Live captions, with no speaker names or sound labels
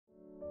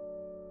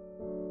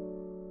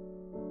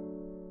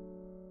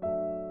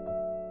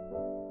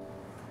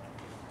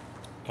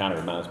Kind of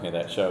reminds me of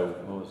that show.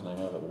 What was the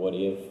name of it? What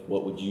If?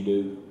 What Would You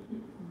Do?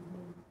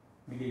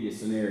 Let me give you a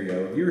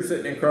scenario. If you were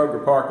sitting in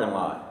Kroger parking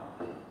lot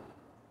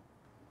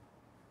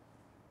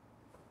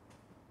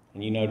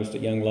and you noticed a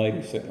young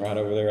lady sitting right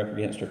over there up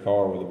against her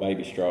car with a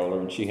baby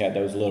stroller, and she had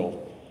those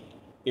little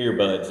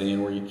earbuds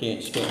in where she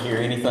can't hear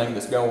anything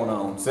that's going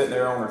on, sitting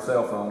there on her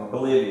cell phone,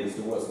 oblivious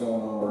to what's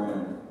going on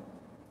around her.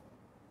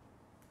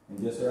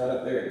 And just right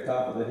up there at the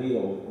top of the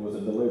hill was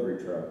a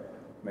delivery truck.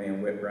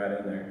 Man whipped right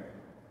in there.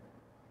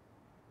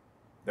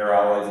 They're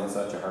always in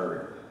such a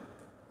hurry.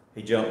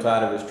 He jumps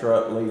out of his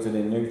truck, leaves it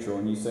in neutral,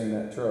 and you see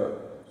that truck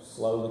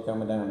slowly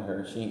coming down to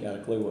her. She ain't got a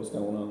clue what's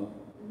going on.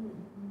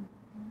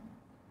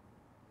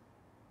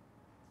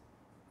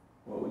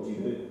 What would you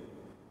do?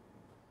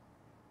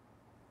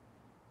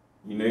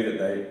 You knew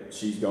that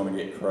she's going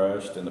to get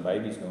crushed and the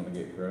baby's going to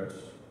get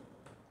crushed.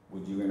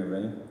 Would you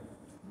intervene?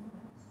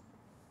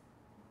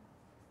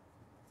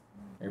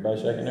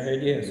 Everybody shaking their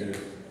head yes.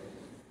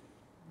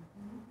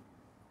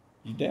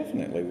 You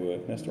definitely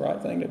would. That's the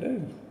right thing to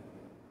do.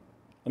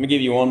 Let me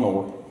give you one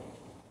more.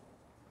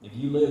 If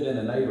you lived in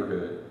a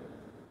neighborhood,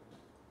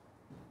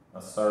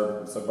 a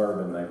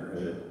suburban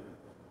neighborhood,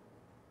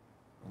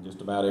 and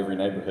just about every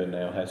neighborhood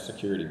now has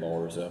security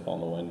bars up on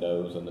the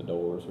windows and the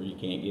doors where you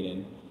can't get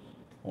in,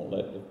 won't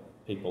let the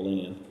people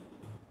in.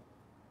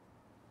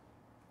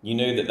 You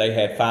knew that they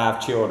had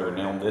 5 children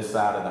on this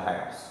side of the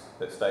house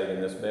that stayed in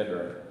this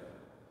bedroom.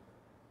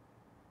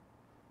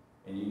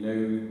 And you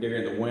knew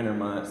during the winter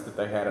months that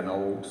they had an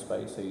old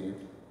space heater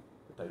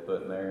that they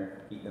put in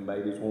there, keep them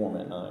babies warm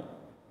at night.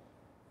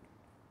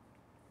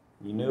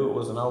 You knew it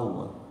was an old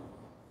one.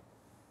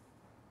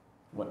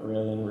 Wasn't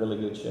really in really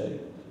good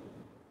shape.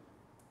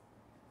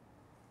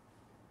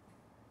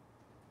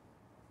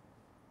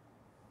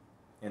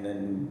 And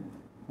then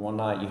one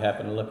night you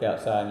happen to look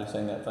outside and you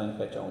seen that thing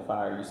catch on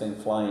fire. You seen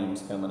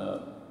flames coming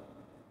up.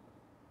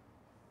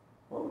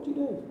 What would you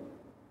do?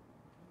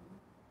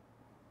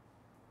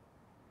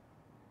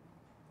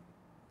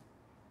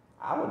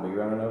 I would be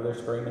running over there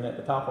screaming at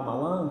the top of my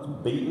lungs,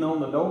 beating on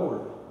the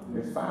door.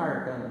 There's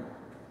fire coming.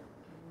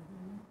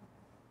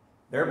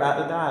 They're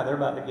about to die. They're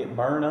about to get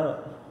burned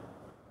up.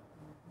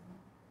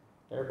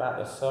 They're about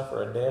to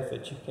suffer a death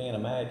that you can't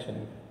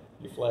imagine,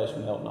 your flesh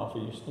melting off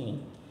of your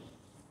skin.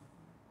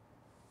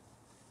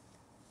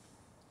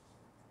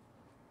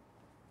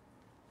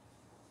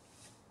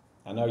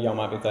 I know y'all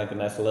might be thinking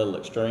that's a little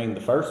extreme.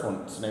 The first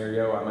one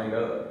scenario I made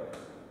up. The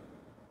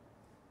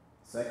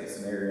second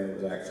scenario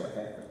was actually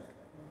happening.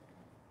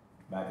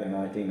 Back in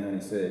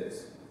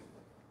 1996,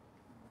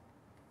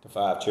 to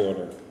 5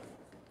 children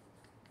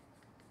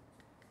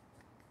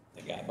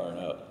that got burned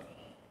up.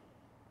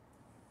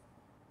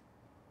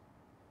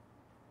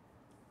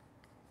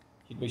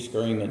 You'd be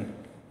screaming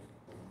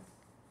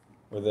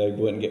where they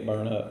wouldn't get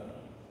burned up.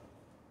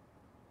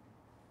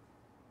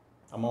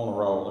 I'm on a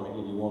roll. Let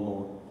me give you one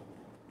more.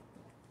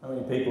 How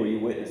many people you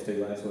witnessed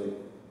to last week?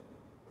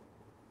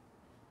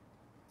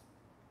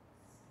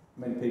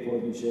 How many people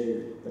have you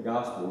shared the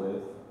gospel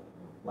with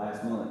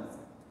last month?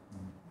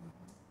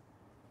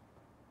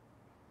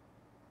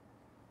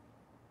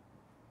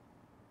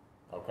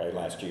 Okay,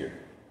 last year.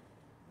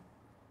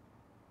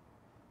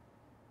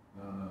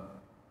 No.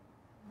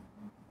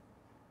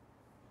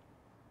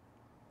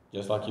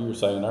 Just like you were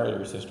saying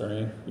earlier, Sister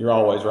Ann, you're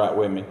always right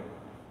with me.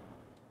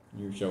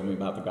 You showed me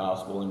about the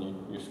gospel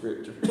and your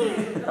scripture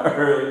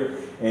earlier.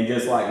 And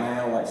just like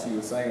now, like she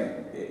was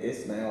saying,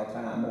 it's now a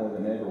time more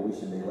than ever we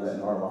should be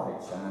letting our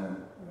light shine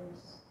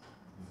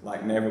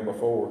like never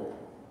before.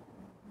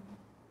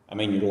 I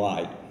mean, your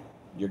light,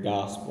 your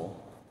gospel,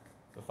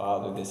 the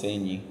Father that's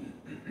in you.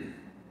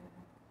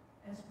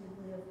 As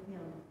we live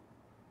Him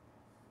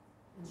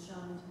and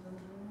shine to those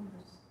around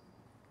us.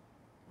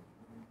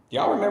 Do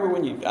y'all remember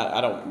when you,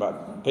 I don't,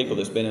 about people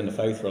that's been in the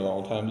faith for a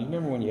long time, do you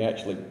remember when you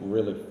actually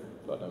really,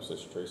 I know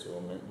Sister Teresa will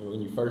remember,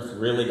 when you first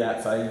really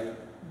got saved,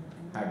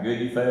 how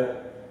good you felt?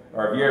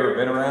 Or have you ever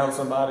been around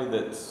somebody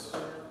that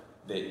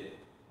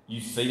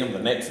you see them the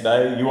next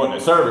day, you wasn't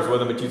in service with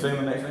them, but you see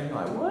them the next day, you're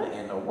like, what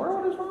in the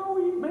world is wrong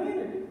with you,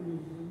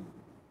 man?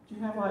 Did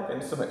you have like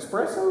some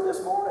espresso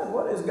this morning?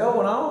 What is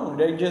going on?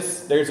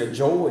 There's a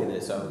joy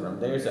that's over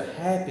them. There's a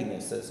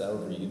happiness that's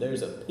over you.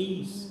 There's a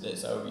peace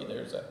that's over you.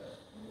 There's a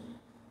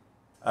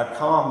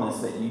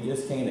calmness that you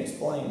just can't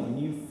explain when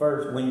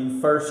you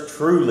first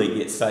truly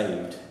get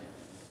saved,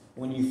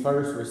 when you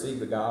first receive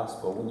the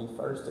gospel, when you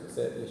first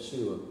accept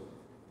Yeshua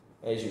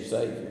as your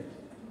Savior.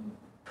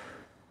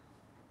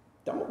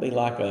 Don't be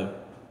like a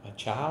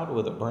child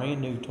with a brand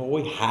new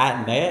toy,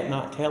 hiding that,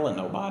 not telling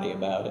nobody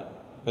about it.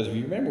 Because if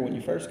you remember when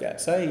you first got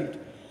saved,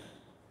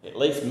 at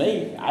least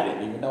me, I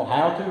didn't even know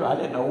how to. I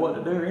didn't know what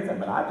to do or anything,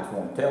 but I just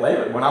wanted to tell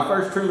everybody. When I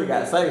first truly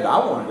got saved,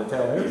 I wanted to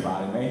tell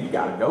everybody, man, you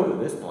got to go to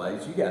this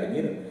place. You got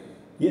to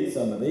get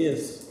some of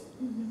this.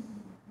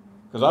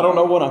 Because I don't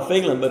know what I'm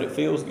feeling, but it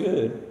feels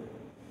good.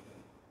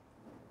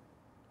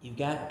 You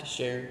got to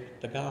share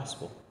the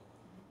gospel.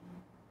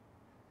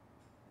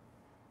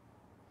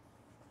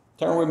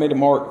 Turn with me to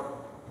Mark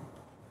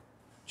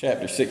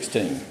chapter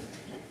 16.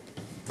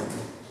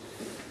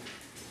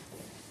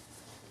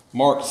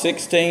 Mark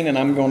 16, and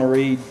I'm going to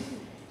read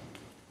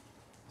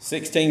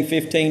 16,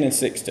 15, and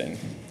 16.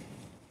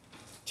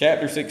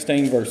 Chapter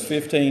 16, verse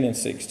 15 and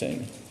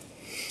 16.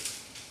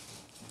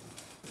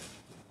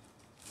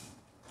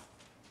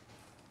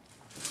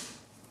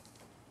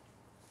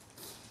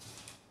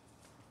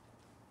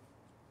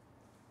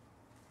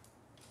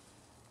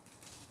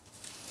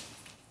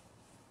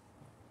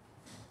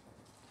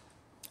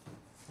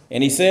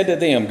 And he said to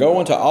them, "Go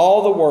into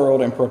all the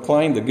world and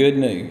proclaim the good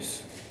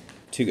news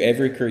to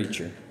every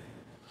creature.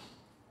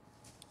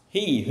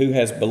 He who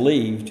has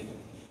believed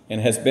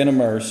and has been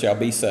immersed shall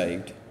be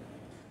saved,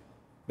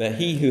 but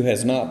he who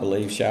has not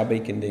believed shall be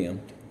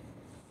condemned."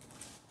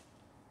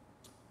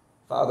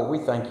 Father, we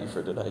thank you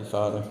for today,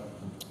 Father.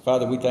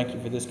 Father, we thank you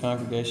for this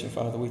congregation.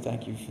 Father, we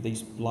thank you for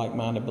these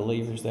like-minded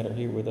believers that are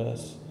here with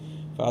us.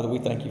 Father, we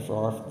thank you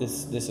for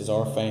this is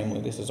our family.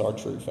 This is our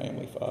true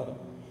family, Father.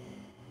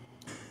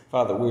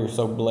 Father, we are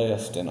so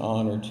blessed and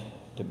honored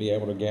to be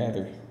able to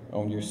gather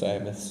on your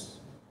Sabbaths.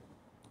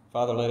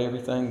 Father, let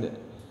everything that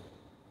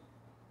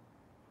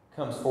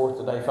comes forth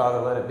today,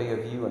 Father, let it be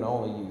of you and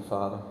only you,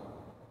 Father.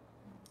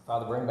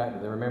 Father, bring back to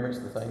the remembrance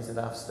the things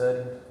that I've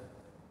studied.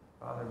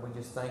 Father, we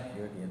just thank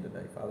you again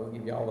today. Father, we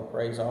give you all the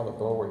praise, all the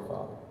glory,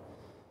 Father.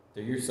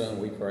 Through your Son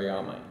we pray,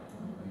 amen.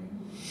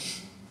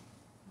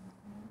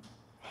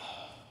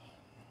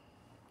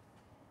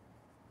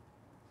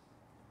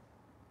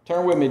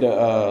 Turn with me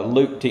to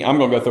Luke 10. I'm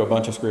going to go through a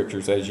bunch of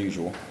scriptures as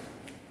usual.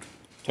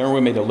 Turn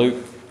with me to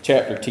Luke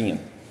chapter 10.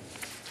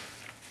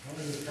 What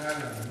are you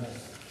titling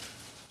this?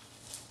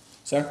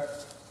 Sir?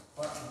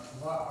 What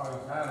are you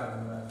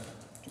titling this?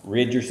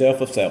 Rid yourself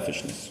of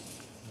selfishness.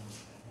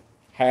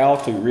 How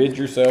to rid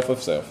yourself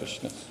of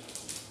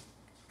selfishness.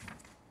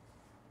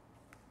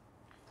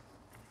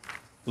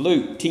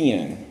 Luke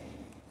 10,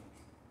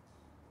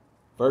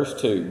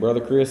 verse 2. Brother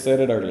Chris said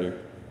it earlier.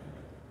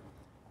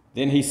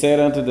 Then he said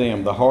unto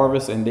them, "The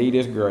harvest indeed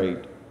is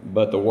great,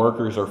 but the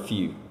workers are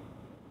few.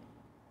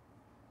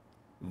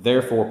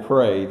 Therefore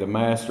pray the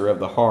master of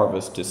the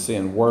harvest to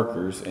send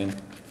workers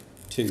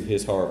into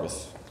his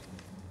harvest."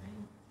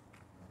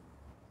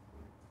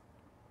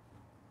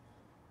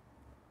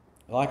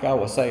 Like I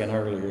was saying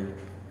earlier,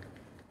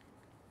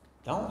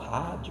 don't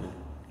hide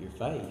your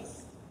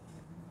faith.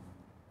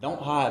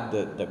 Don't hide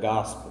the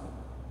gospel.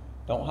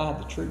 Don't hide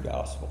the true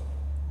gospel.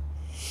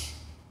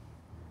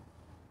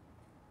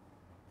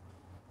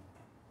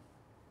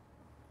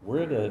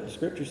 The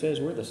scripture says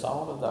we're the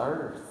salt of the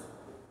earth.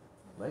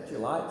 Let your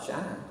light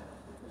shine.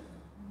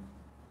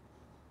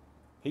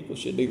 People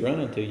should be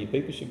running to you.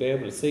 People should be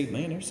able to see,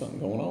 man, there's something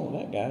going on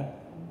with that guy.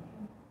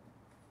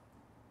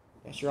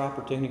 That's your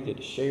opportunity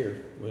to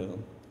share with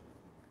them.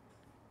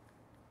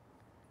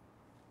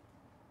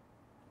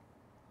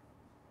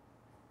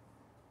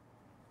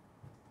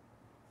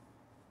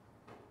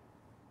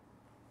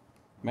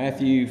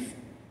 Matthew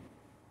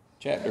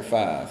chapter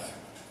 5.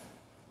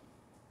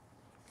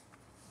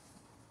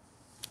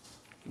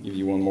 I'll give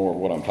you one more of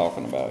what I'm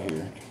talking about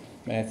here.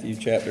 Matthew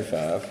chapter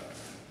 5.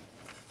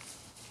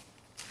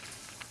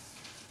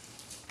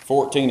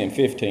 14 and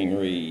 15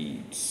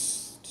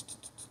 reads,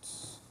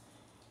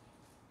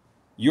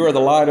 "You are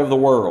the light of the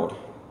world.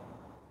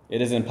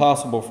 It is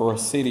impossible for a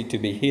city to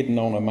be hidden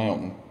on a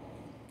mountain,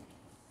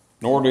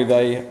 nor do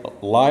they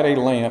light a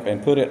lamp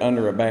and put it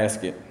under a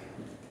basket,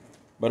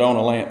 but on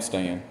a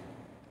lampstand,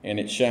 and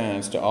it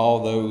shines to all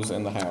those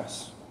in the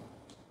house."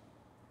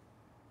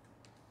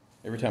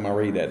 Every time I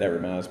read that, that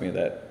reminds me of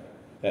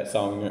that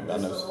song. I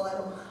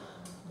know.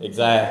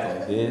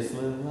 Exactly. This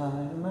little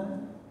light of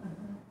mine,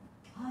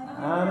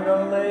 I'm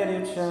gonna let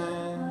it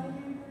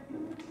shine.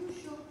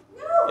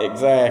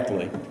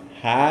 Exactly.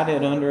 Hide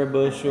it under a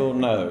bushel?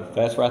 No.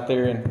 That's right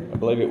there in, I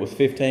believe it was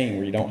 15,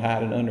 where you don't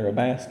hide it under a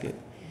basket.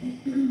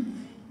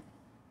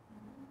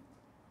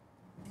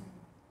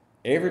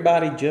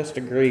 Everybody just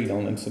agreed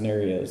on them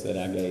scenarios that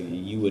I gave you.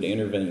 You would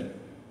intervene.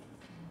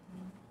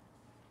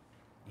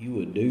 You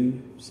would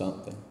do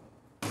something.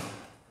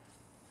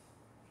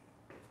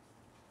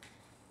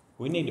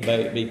 We need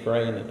to be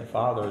praying that the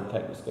Father would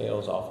take the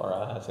scales off our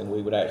eyes and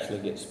we would actually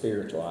get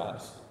spiritual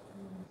eyes.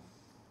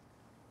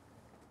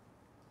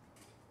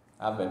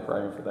 I've been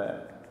praying for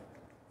that.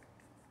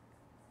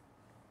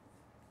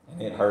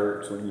 And it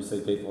hurts when you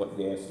see people at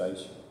the gas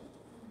station.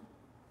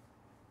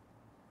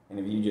 And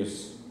if you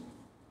just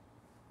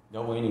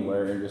go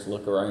anywhere and just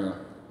look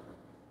around,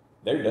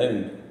 they're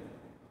doomed.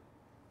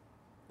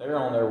 They're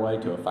on their way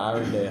to a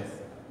fiery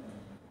death.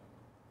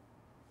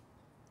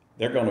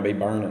 They're going to be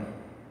burning.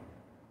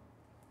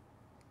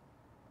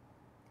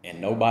 And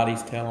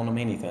nobody's telling them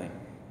anything.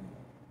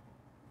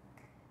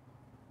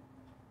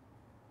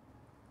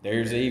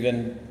 There's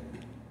even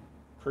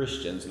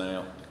Christians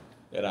now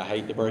that, I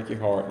hate to break your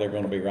heart, they're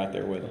going to be right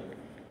there with them.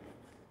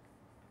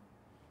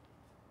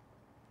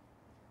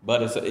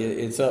 But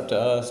it's up to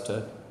us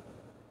to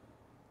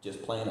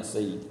just plant a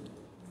seed.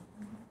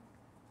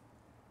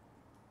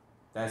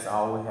 That's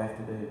all we have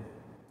to do.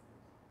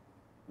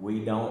 We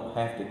don't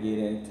have to get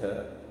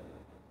into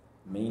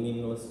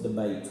meaningless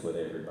debates with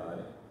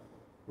everybody.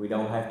 We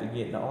don't have to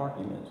get into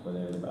arguments with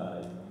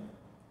everybody.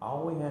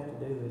 All we have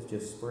to do is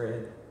just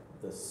spread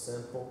the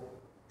simple,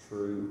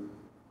 true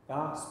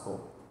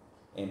gospel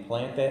and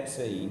plant that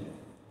seed.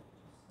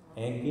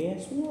 And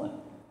guess what?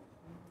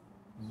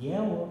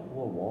 Yeah,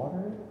 we'll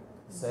water it.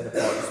 Set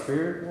apart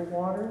spirit will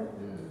water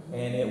it,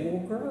 and it will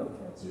grow.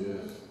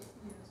 Yes.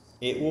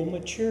 It will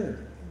mature.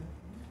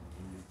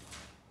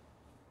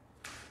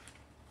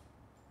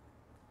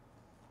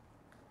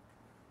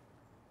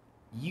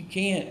 You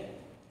can't,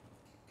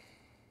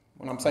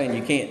 when I'm saying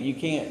you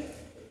can't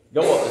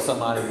go up to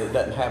somebody that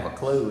doesn't have a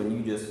clue and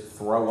you just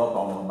throw up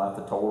on them about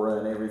the Torah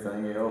and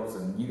everything else,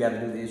 and you got to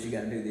do this, you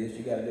got to do this,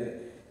 you got to do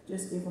it.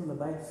 Just give them the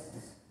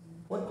basics.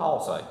 What did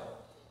Paul say?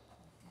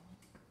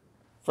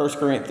 1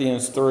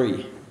 Corinthians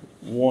 3,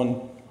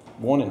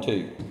 1 and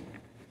 2.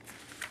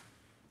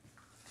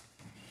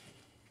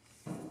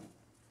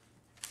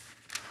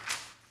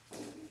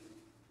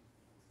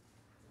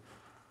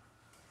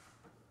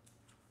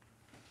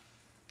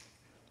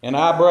 And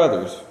I,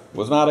 brothers,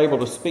 was not able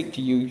to speak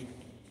to you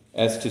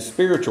as to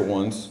spiritual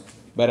ones,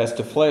 but as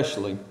to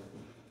fleshly,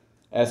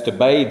 as to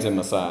babes in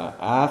Messiah.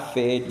 I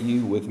fed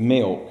you with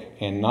milk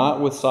and not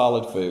with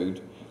solid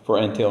food, for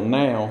until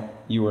now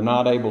you were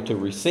not able to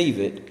receive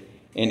it,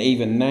 and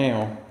even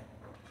now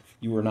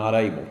you were not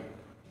able.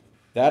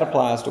 That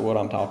applies to what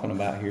I'm talking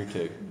about here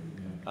too.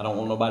 I don't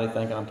want nobody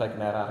thinking I'm taking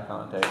that out of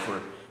context where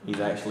he's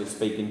actually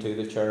speaking to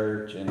the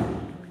church and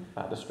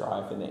about the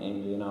strife and the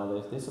envy and all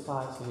this. This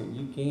applies here.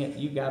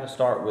 You got to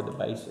start with the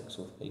basics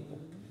with people.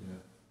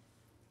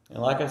 And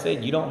like I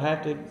said, you don't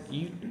have to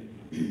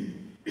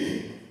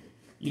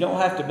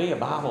be a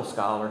Bible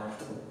scholar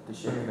to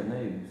share the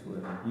news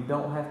with them. You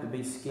don't have to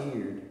be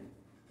scared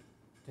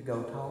to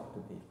go talk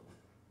to people.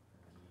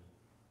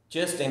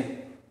 Just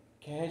in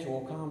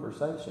casual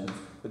conversations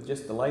with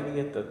just the lady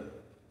at the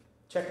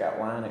checkout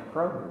line at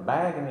Kroger,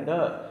 bagging it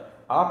up.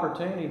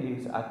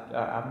 Opportunities,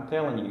 I'm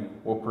telling you,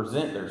 will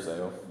present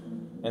themselves.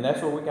 And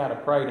that's where we got to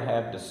pray to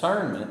have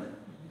discernment.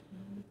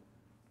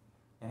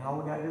 And all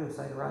we got to do is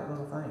say the right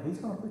little thing. He's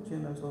going to put you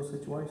in those little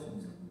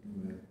situations.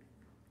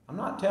 I'm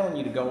not telling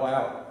you to go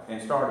out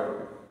and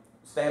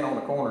stand on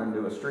the corner and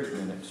do a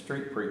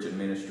street preaching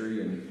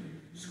ministry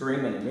and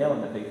screaming and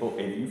yelling at people.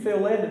 If you feel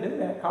led to do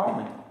that, call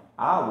me.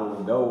 I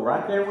will go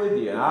right there with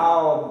you, and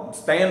I'll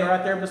stand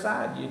right there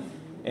beside you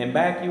and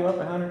back you up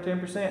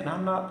 110%. And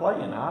I'm not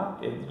playing.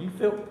 If you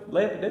feel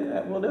led to do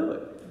that, we'll do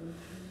it.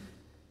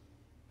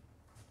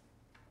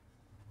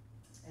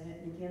 And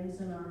it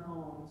begins in our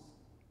homes.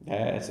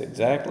 That's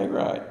exactly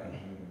right.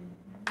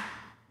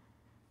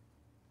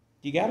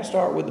 You got to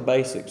start with the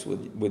basics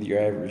with your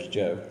average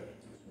Joe.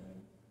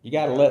 You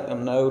got to let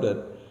them know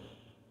to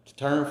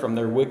turn from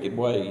their wicked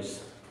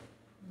ways,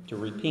 to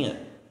repent.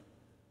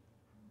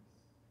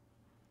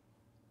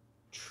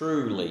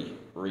 Truly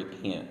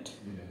repent.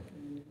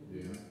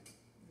 Yeah.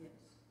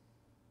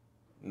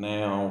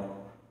 Now,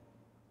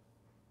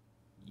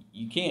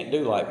 you can't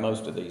do like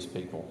most of these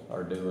people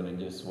are doing and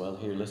just, well,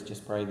 here, let's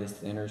just pray this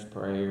sinner's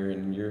prayer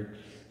and you're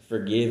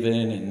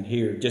forgiven and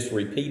here, just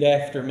repeat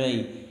after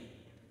me.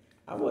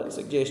 I wouldn't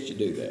suggest you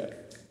do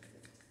that,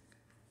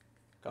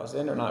 because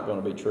then they're not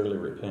going to be truly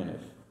repentant.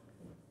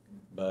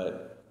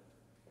 But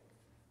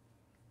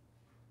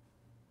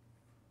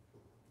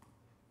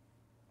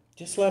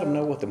just let them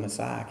know what the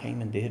Messiah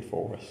came and did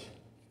for us.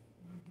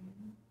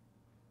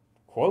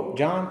 Quote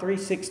John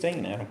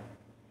 3:16, Adam.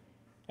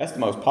 That's the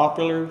most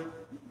popular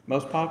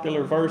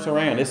verse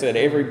around. It said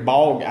every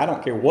I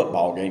don't care what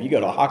ball game. You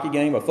go to a hockey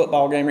game, a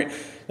football game,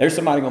 there's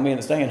somebody going to be in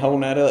the stand holding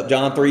that up.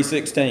 John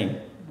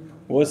 3:16.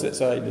 What's it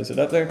say? Is it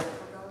up there?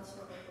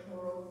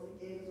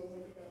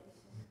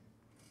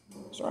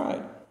 That's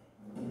right.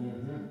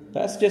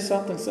 That's just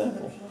something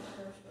simple.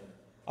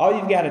 All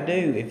you've got to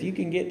do, if you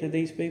can get to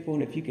these people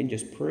and if you can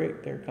just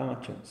prick their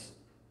conscience,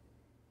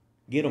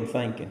 get them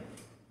thinking.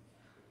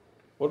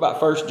 What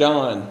about 1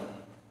 John?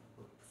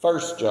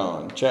 1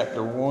 John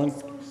chapter 1,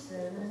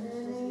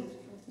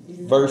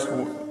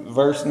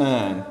 verse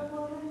 9.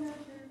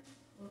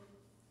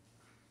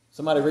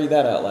 Somebody read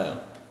that out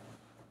loud.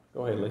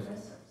 Go ahead, Lisa.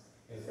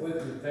 If we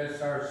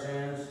confess our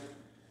sins,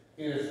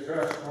 He is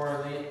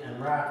trustworthy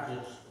and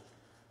righteous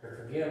to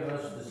forgive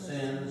us the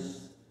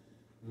sins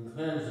and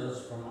cleanse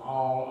us from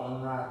all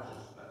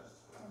unrighteousness.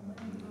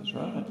 That's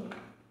right.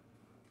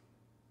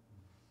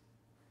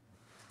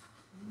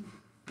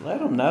 Let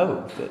them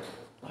know that,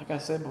 like I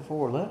said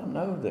before, let them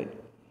know that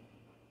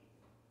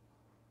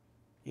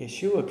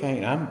Yeshua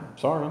came. I'm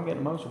sorry, I'm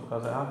getting emotional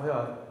because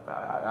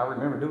I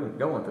remember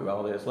going through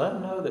all this. Let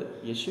them know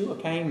that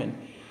Yeshua came,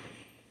 and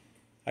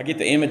I get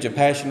the image of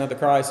Passion of the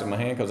Christ in my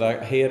hand because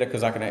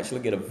I can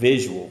actually get a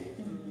visual.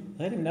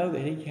 Let him know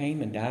that he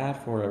came and died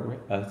for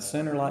a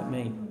sinner like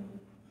me,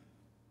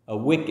 a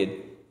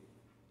wicked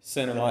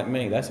sinner like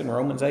me. That's in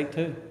Romans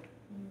 8:2.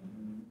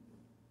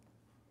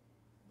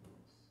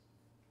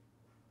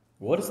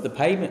 What is the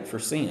payment for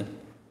sin?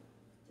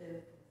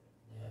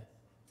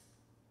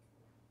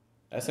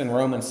 That's in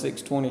Romans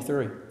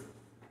 6:23.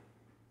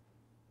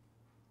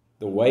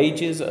 The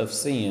wages of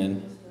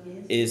sin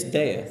is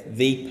death.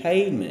 The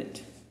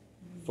payment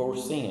for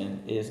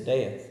sin is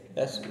death.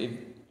 That's if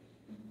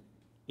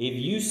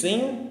you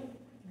sin,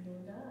 You'll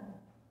die.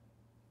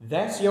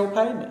 that's your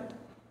payment.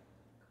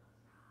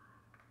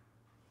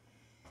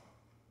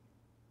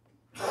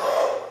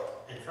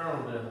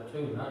 Eternal death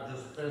too, not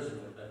just physical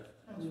death.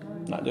 That's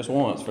right. Not just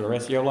once, for the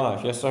rest of your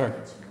life. Yes, sir.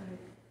 That's right.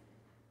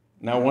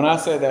 Now, when I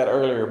said that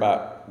earlier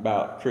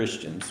about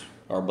Christians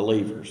or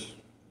believers,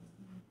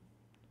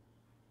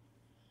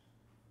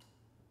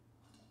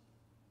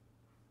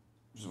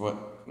 this is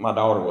what my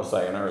daughter was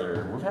saying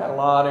earlier. We've had a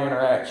lot of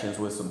interactions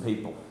with some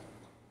people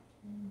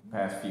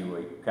past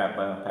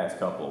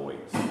couple of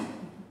weeks.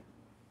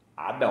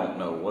 I don't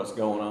know what's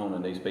going on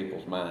in these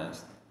people's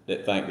minds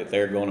that think that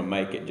they're going to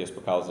make it just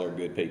because they're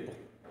good people.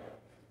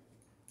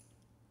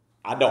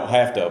 I don't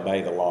have to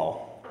obey the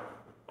law.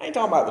 I ain't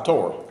talking about the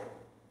Torah. I'm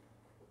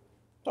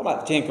talking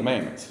about the Ten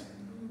Commandments.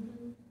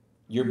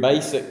 Your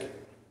basic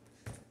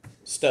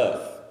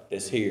stuff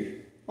that's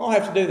here. I don't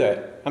have to do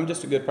that. I'm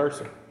just a good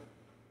person.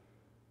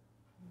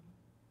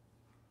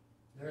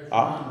 There's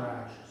Ah.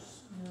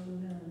 unrighteous.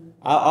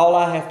 No. All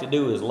I have to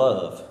do is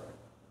love.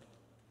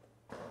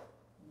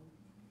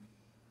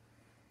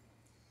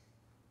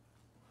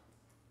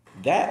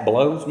 That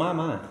blows my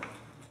mind.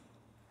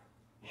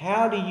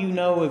 How do you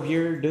know if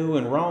you're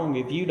doing wrong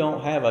if you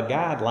don't have a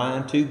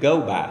guideline to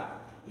go by?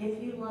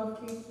 If you love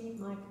to keep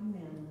my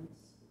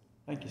commandments.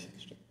 Thank you,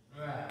 sister.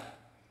 Right.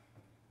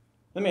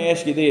 Let me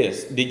ask you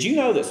this. Did you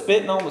know that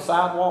spitting on the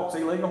sidewalk's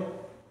illegal?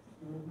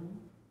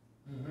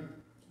 Mm-hmm.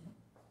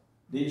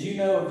 Did you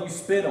know if you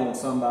spit on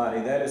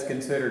somebody, that is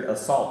considered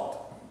assault?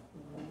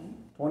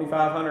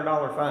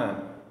 $2,500 fine.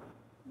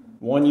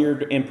 1 year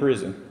in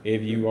prison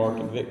if you are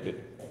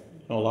convicted.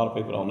 I know a lot of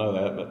people don't know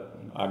that, but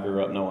I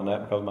grew up knowing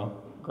that because my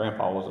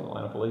grandpa was an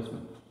Atlanta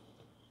policeman.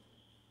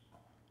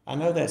 I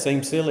know that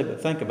seems silly,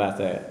 but think about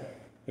that.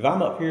 If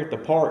I'm up here at the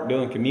park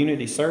doing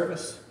community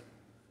service,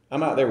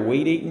 I'm out there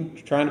weed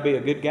eating, trying to be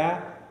a good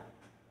guy,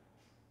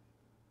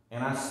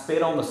 and I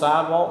spit on the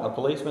sidewalk and a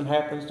policeman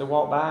happens to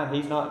walk by and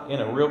he's not in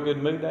a real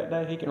good mood that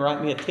day, he can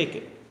write me a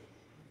ticket.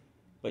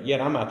 But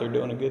yet I'm out there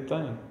doing a good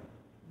thing.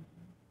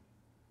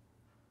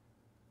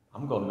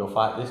 I'm going to go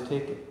fight this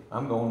ticket.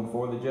 I'm going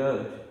before the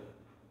judge.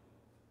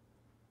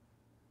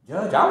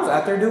 Judge, I was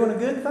out there doing a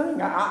good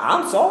thing.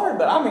 I'm sorry,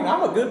 but I mean,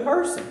 I'm a good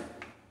person.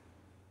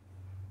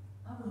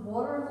 I was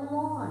watering the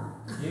lawn.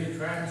 You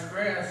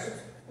transgressed.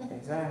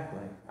 Exactly.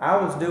 I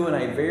was doing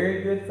a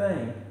very good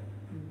thing.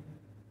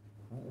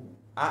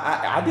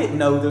 I didn't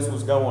know this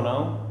was going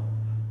on.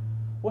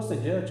 What's the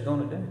judge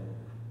going to do?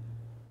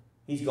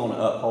 He's going to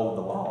uphold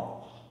the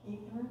law.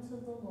 Ignorance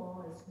of the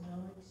law is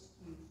no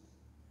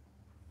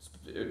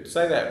excuse.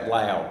 Say that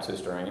loud,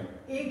 Sister Annie.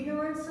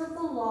 Ignorance of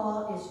the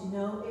law is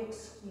no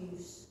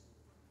excuse.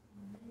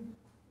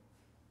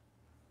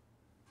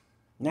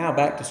 Now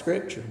back to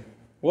Scripture.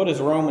 What does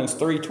Romans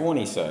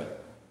 3:20 say?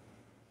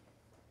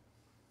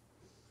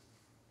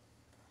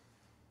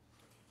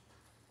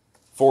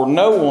 For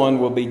no one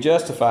will be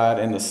justified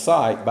in the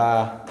sight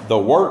by the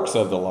works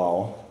of the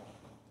law,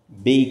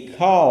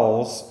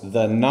 because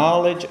the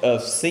knowledge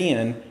of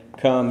sin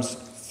comes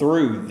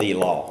through the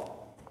law.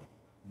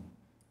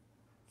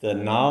 The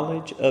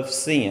knowledge of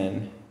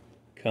sin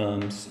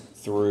comes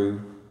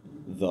through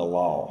the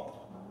law.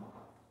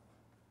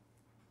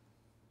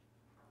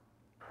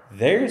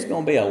 There's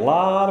going to be a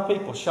lot of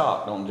people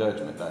shocked on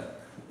Judgment Day.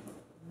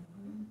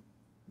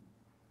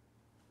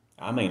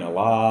 I mean, a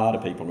lot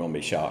of people are going to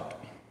be shocked.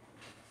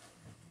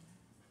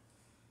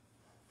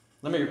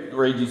 Let me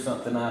read you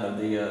something out of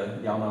the,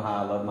 y'all know how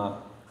I love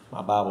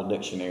my Bible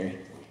dictionary.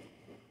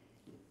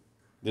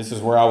 This is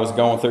where I was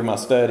going through my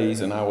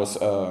studies, and I was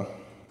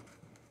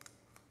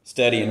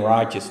studying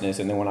righteousness,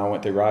 and then when I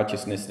went through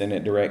righteousness, then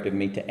it directed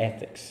me to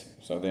ethics.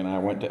 So then I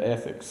went to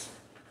ethics.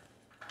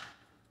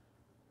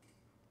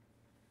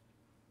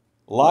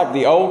 Like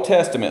the Old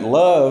Testament,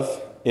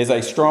 love is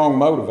a strong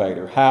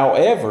motivator.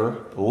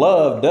 However,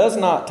 love does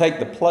not take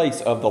the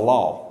place of the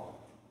law.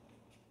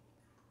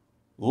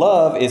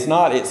 Love is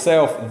not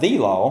itself the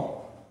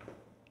law.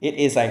 It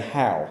is a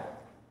how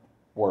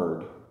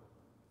word.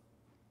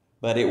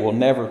 But it will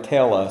never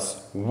tell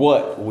us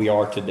what we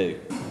are to do.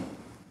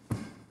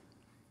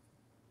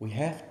 We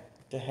have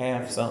to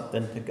have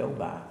something to go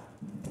by.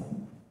 To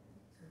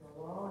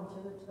the law and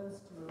to the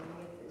testimony,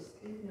 if they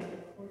speak not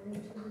according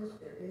to this,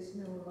 there is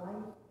no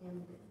light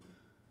in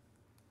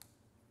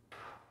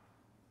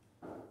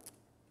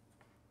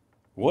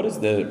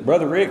them.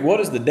 Brother Rick, what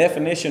is the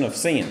definition of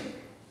sin?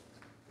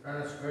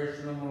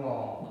 Transgression of the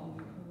law.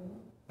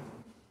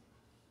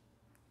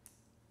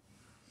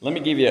 Can I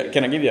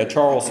give you a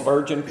Charles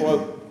Spurgeon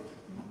quote?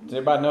 Does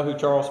everybody know who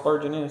Charles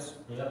Spurgeon is?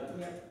 Yep.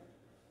 Yep.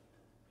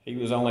 He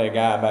was only a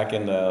guy back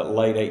in the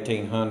late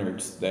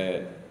 1800s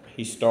that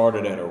he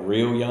started at a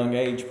real young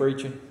age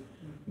preaching,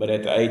 but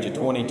at the age of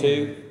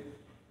 22,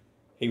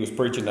 he was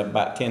preaching to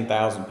about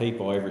 10,000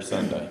 people every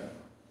Sunday.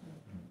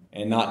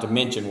 And not to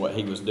mention what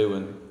he was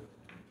doing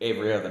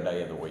every other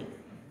day of the week.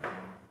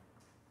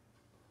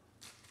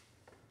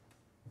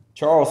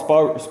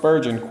 Charles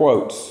Spurgeon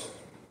quotes,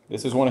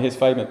 this is one of his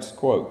famous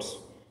quotes,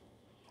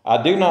 "I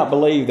do not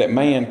believe that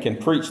man can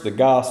preach the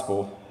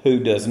gospel who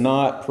does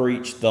not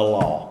preach the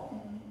law."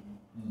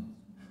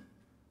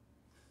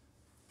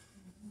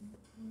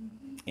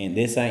 And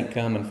this ain't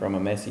coming from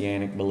a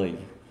messianic belief.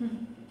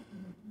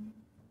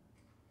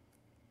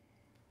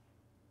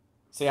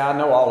 See, I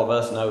know all of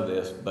us know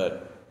this,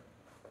 but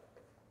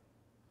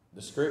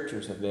the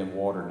scriptures have been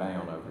watered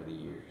down over the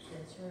years.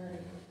 That's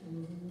right.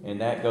 Mm-hmm.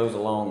 And that goes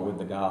along with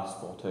the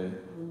gospel too.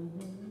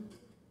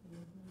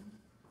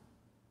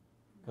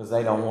 Because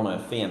they don't want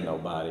to offend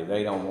nobody.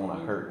 They don't want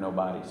to hurt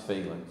nobody's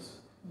feelings.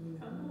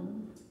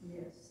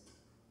 Yes.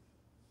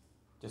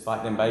 Just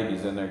like them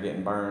babies in there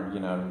getting burned,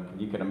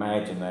 you can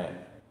imagine that.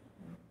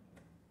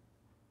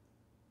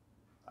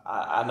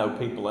 I know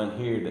people in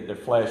here that their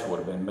flesh would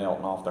have been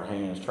melting off their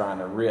hands trying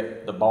to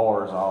rip the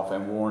bars off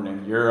and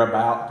warning, you're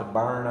about to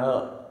burn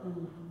up.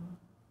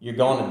 You're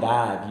going to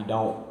die if you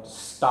don't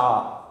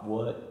stop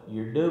what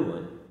you're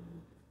doing.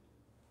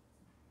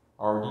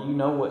 Or do you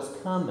know what's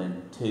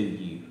coming to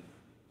you?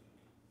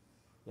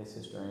 Yes,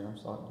 Sister Ann, I'm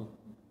sorry.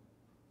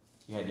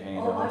 You had your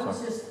hand up.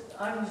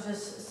 I was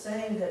just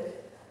saying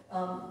that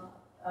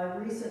I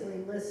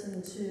recently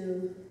listened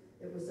to,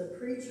 it was a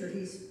preacher,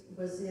 he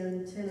was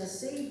in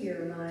Tennessee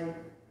here. My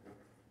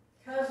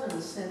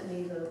cousin sent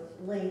me the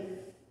link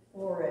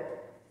for it,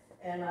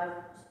 and I've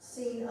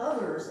seen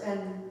others,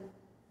 and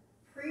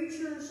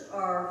preachers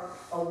are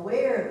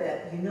aware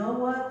that, you know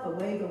what, the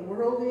way the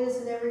world is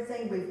and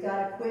everything, we've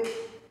got to quit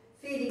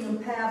feeding them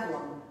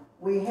pablum.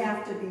 We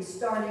have to be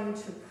starting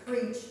to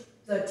preach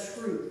the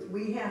truth.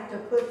 We have to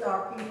put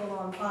our people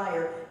on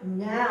fire.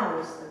 Now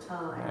is the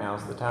time.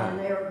 Now's the time.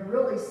 And they're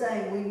really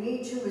saying we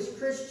need to, as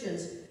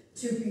Christians,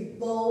 to be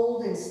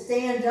bold and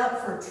stand up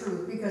for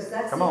truth, because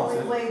that's the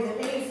only way that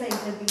anything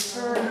can be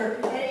turned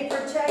or any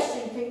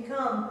protection can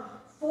come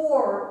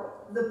for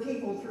the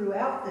people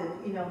throughout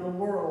the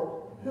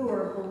world who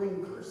are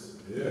believers.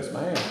 Yes,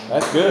 ma'am.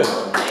 That's good.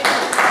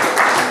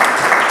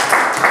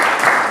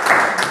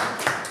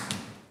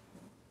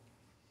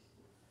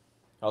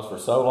 Because for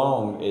so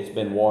long, it's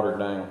been watered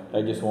down.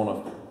 They just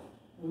want to...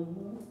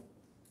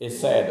 It's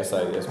sad to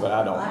say this, but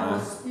I don't I will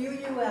mind. spew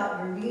you out.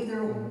 You're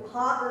neither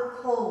hot or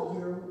cold.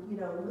 You're,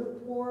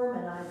 lukewarm,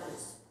 and I will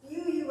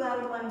spew you out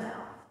of my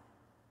mouth.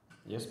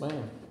 Yes,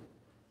 ma'am.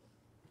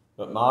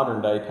 But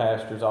modern day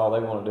pastors, all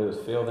they want to do is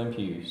fill them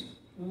pews.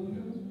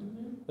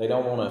 They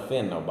don't want to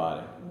offend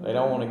nobody. They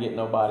don't want to get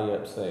nobody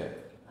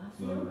upset. I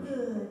feel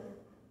good.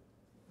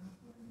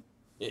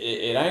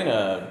 It ain't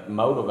a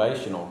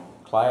motivational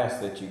class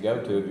that you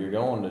go to if you're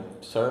going to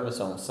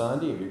service on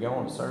Sunday, if you're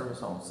going to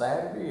service on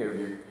Saturday, or if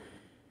you're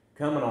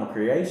coming on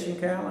creation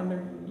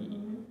calendar.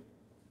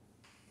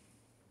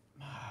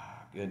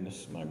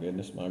 My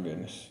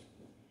goodness.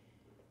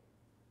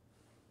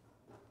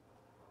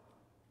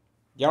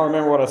 Y'all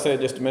remember what I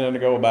said just a minute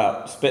ago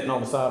about spitting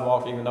on the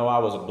sidewalk, even though I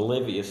was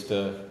oblivious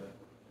to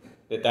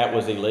that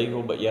was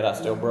illegal, but yet I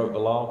still broke the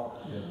law?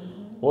 Yeah.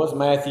 What's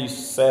Matthew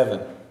 7,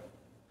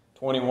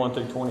 21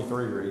 through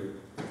 23 read?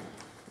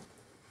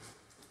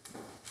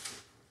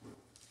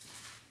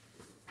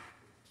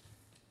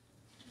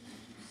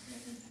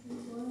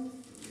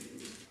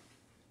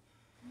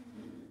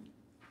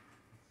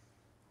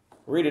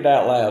 Read it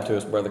out loud to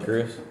us, Brother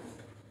Chris.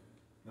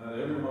 Not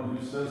everyone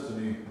who says to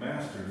me,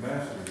 Master,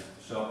 Master,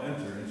 shall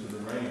enter into the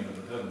reign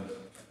of the heavens,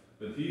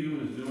 but he who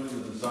is doing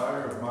the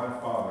desire of my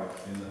Father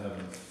in the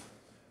heavens.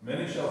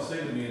 Many shall say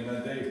to me in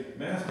that day,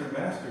 Master,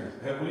 Master,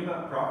 have we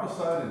not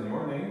prophesied in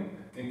your name,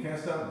 and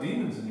cast out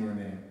demons in your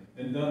name,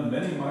 and done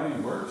many mighty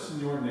works in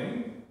your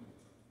name?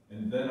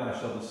 And then I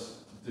shall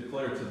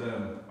declare to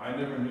them, I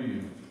never knew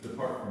you.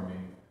 Depart from me,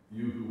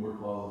 you who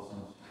work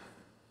lawlessness.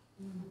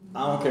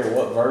 I don't care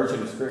what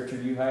version of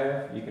Scripture you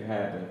have. You can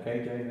have the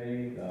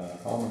KJV, the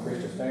Common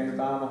Christian Standard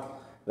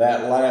Bible.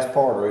 That last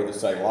part will either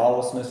say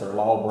lawlessness or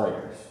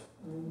lawbreakers.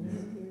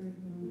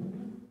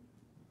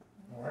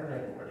 Or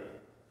iniquity.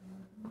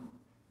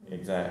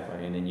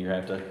 Exactly, and then you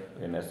have to,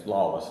 and that's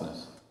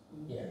lawlessness.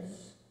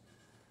 Yes.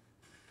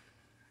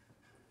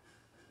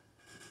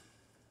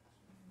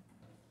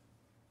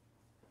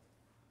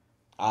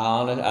 I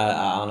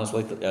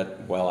honestly, I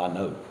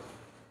know.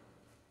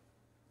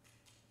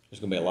 There's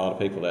going to be a lot of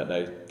people that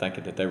day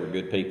thinking that they were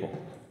good people,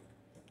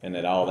 and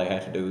that all they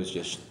have to do is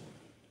just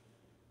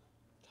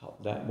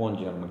talk. That one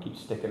gentleman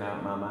keeps sticking out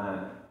in my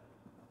mind.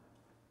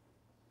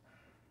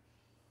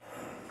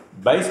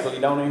 Basically,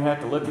 you don't even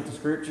have to look at the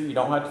Scripture. You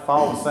don't have to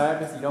follow the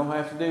Sabbath. You don't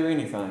have to do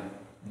anything.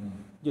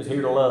 Just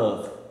here to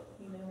love.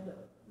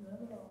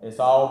 It's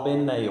all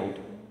been nailed.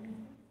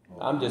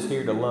 I'm just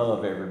here to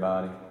love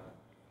everybody.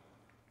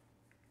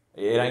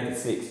 It ain't the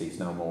 60s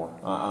no more.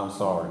 I'm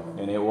sorry.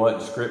 And it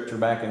wasn't Scripture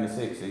back in the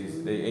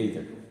 60s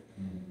either.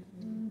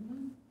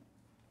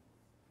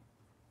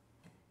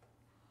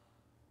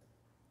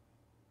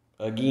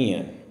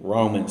 Again,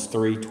 Romans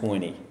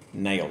 3:20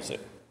 nails it.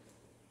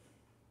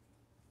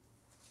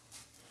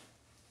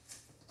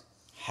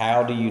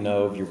 How do you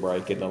know if you're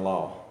breaking the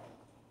law?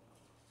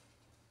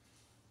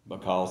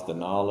 Because the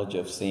knowledge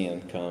of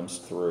sin comes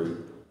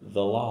through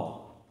the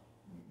law.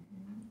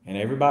 And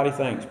everybody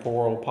thinks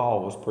poor old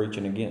Paul was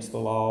preaching against the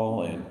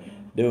law and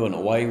doing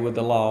away with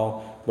the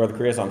law. Brother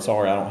Chris, I'm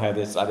sorry I don't have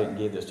this, I didn't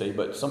give this to you,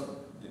 but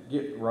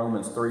get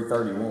Romans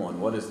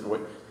 3:31.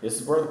 This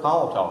is Brother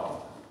Paul talking.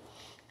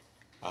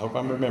 I hope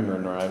I'm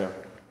remembering right.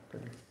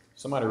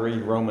 Somebody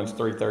read Romans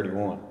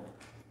 3:31.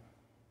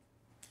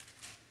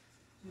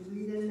 Do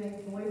we then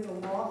make void the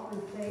law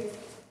through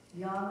faith?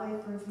 Yahweh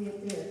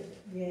forbid it.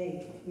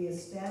 Yea, we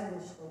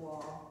establish the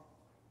law.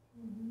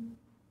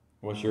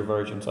 What's your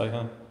version say,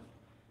 huh?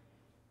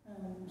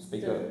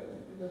 Speak up.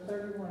 The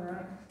 31,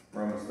 right?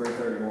 Romans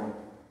 3:31.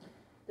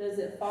 Does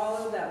it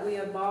follow that we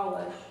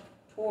abolish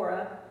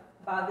Torah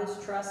by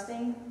this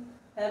trusting?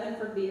 Heaven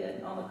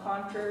forbid. On the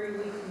contrary,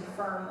 we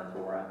confirm the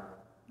Torah.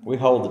 We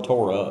hold the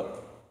Torah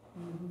up.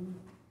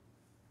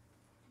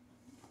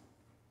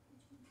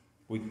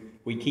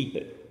 We keep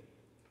it.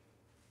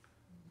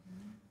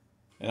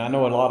 And I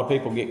know a lot of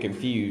people get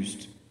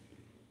confused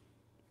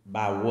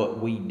by what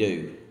we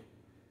do.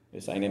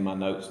 This ain't in my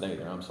notes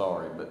neither, I'm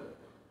sorry, but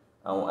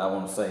I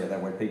want to say it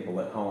that way people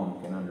at home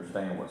can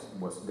understand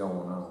what's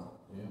going on.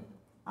 Yeah.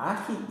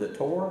 I keep the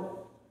Torah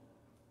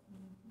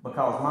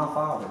because my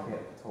father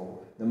kept the Torah.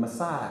 The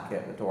Messiah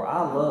kept the Torah.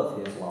 I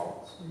love his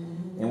laws.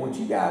 And what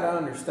you got to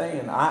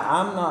understand,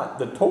 I'm not,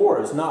 the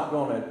Torah is not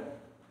going to,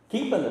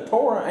 keeping the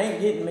Torah ain't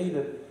getting me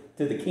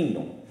to the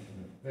kingdom.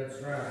 That's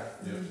right.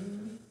 Yes.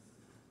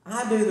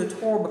 I do the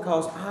Torah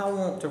because I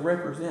want to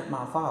represent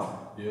my father.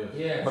 Yes.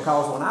 Yes.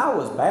 Because when I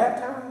was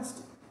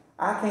baptized,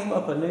 I came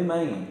up a new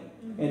man.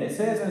 And it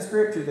says in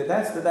Scripture that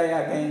that's the day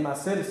I gained my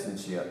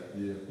citizenship.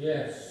 Yeah.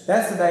 Yes.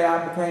 That's the day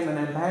I became an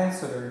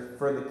ambassador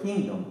for the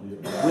kingdom.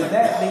 With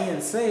that being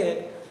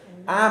said,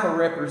 I'm a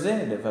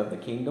representative of the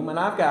kingdom, and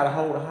I've got to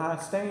hold a high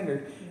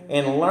standard.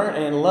 And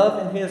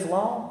loving his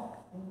law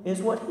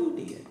is what he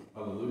did.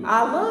 Hallelujah.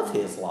 I love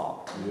his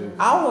law. Yes.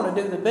 I want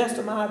to do the best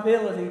of my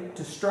ability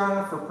to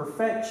strive for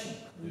perfection.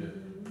 Yes.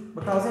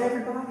 Because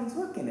everybody's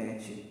looking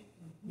at you.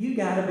 You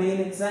got to be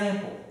an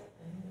example.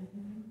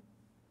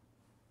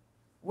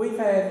 We've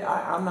had,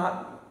 I don't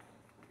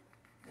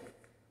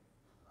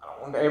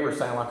want to ever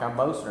sound like I'm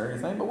boasting or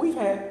anything, but we've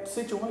had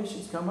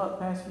situations come up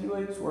the past few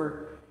weeks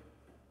where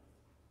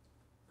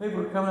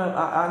people are coming up,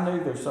 I knew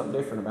there's something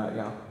different about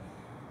y'all.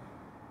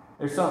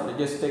 There's something that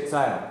just sticks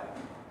out.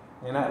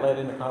 And that led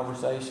into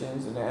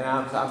conversations, and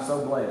I'm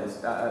so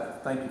blessed.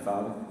 Thank you,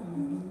 Father.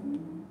 You've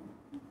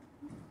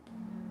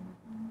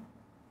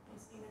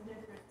seen a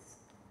difference.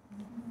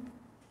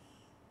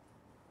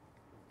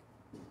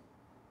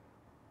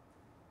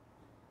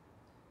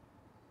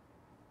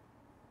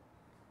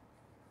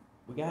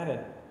 We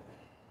gotta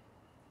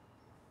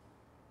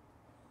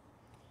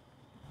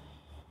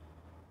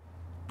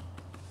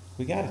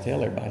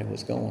tell everybody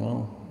what's going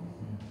on.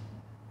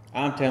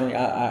 I'm telling you,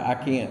 I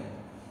can't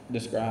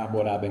describe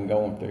what I've been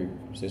going through,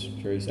 Sister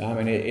Teresa. I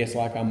mean, it's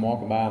like I'm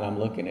walking by and I'm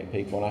looking at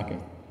people,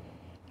 and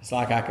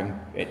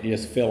it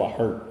just feel a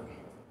hurt.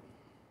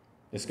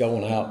 It's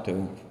going out to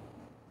them.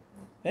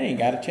 They ain't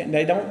got a chance.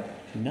 They don't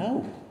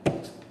know.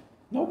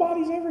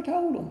 Nobody's ever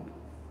told them.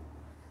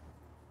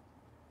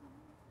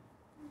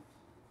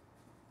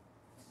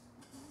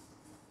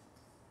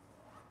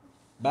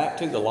 Back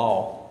to the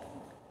law.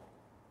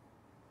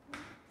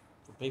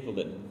 For people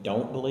that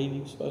don't believe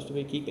you're supposed to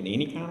be keeping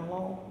any kind of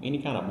law,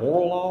 any kind of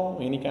moral law,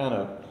 any kind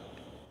of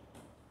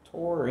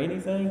Torah or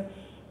anything,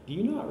 do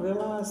you not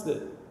realize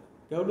that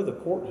go to the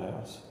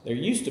courthouse? There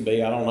used to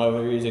be, I don't know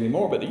if there is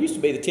anymore, but there used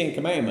to be the 10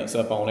 Commandments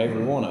up on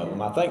every one of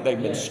them. I think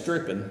they've been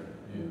stripping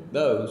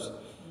those.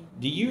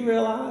 Do you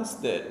realize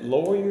that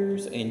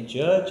lawyers and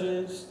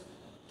judges,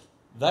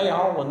 they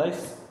all, when they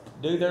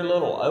do their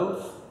little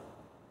oath,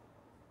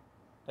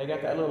 they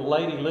got that little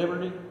Lady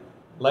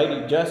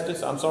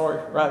Justice, I'm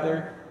sorry, right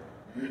there.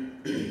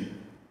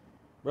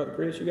 Brother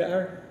Chris, you got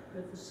her?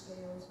 With the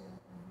scales, yeah.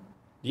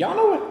 Do y'all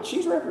know what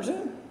she's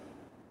representing?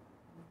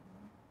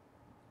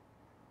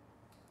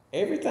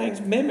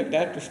 Everything's mimicked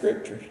after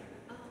Scripture.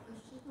 Oh,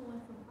 is she the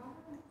one from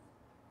Proverbs?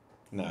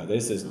 No,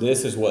 this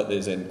is what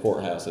is in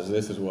courthouses.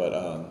 This is what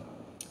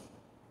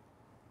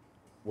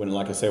when,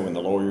 like I said, when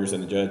the lawyers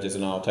and the judges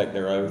and all take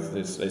their oath,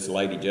 it's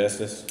Lady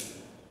Justice.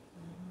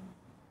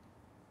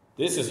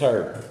 This is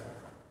her.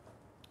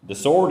 The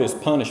sword is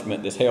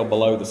punishment that's held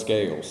below the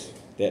scales.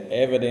 That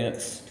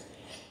evidence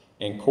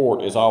in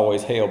court is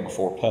always held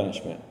before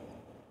punishment.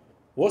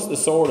 What's the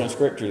sword in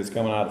Scripture that's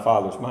coming out of the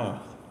Father's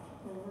mouth?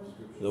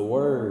 The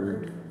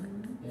Word.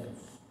 Yes.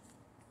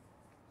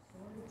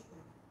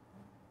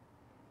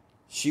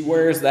 She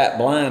wears that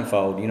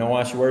blindfold. You know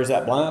why she wears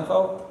that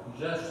blindfold?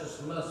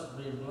 Justice must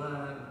be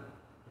blind to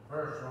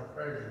personal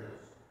prejudice.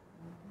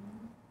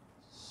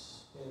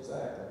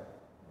 Exactly.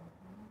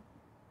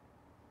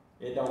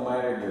 It don't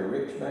matter if you're a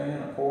rich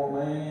man, a poor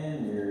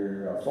man,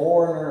 you're a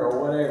foreigner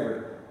or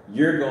whatever,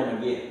 you're going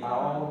to get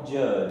all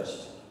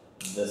judged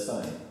the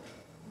same.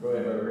 Go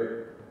ahead, Brother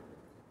Rick.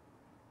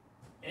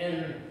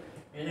 In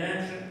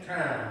ancient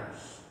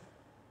times,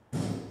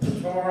 the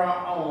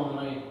Torah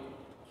only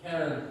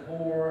counted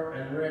poor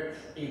and rich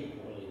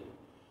equally.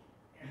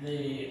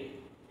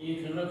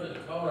 You can look at the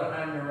Code of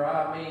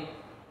Hammurabi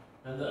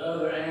and the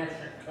other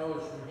ancient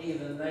codes from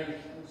heathen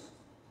nations.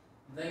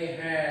 They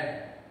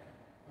had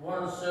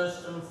one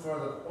system for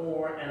the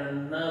poor and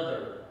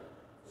another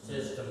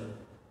system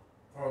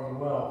for the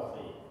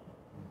wealthy.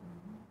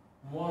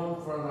 One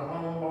for the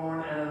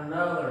homeborn and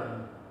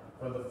another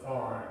for the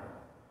foreign.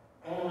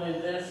 Only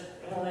this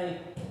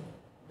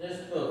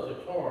book, the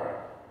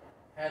Torah,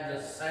 had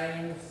the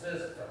same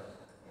system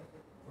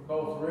for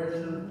both rich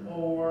and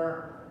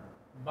poor,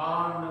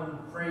 bond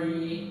and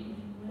free,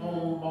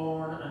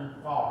 homeborn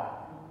and foreign.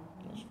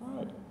 That's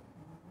right.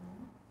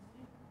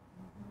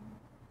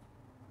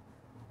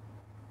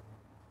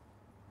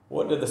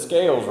 What do the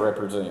scales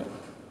represent?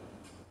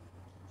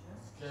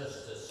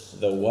 Justice.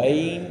 The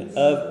weighing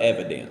of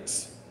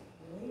evidence.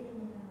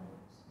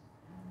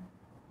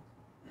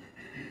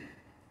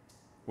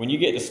 When you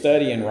get to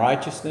studying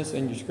righteousness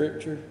in your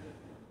scripture,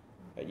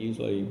 that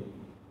usually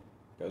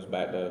goes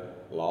back to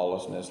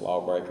lawlessness,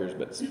 lawbreakers,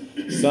 but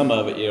some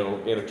of it,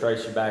 it'll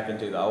trace you back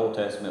into the Old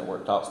Testament where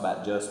it talks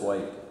about just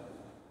weight.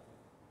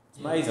 It's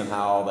amazing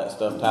how all that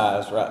stuff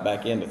ties right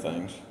back into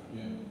things.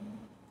 Yeah.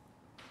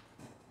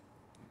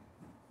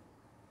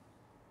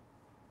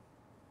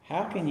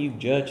 How can you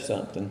judge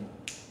something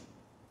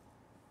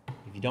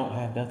if you don't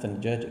have nothing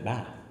to judge it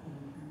by?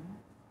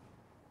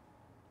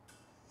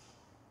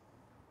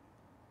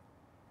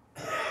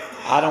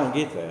 I don't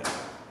get that.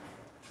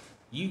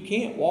 You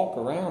can't walk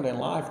around in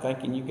life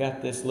thinking you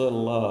got this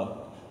little,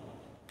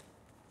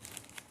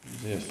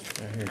 what's this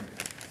right here?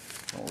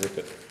 Don't rip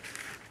it.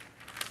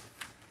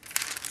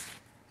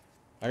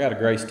 I got a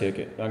grace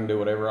ticket. I can do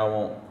whatever I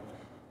want.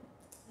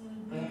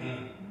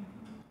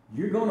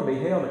 You're going to be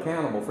held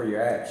accountable for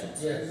your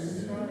actions.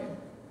 Yes.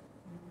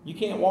 You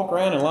can't walk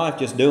around in life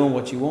just doing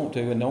what you want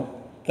to and don't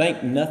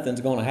think nothing's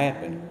going to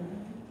happen.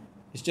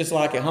 It's just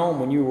like at home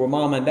when you were with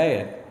mom and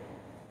dad.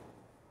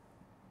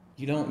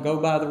 You don't go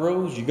by the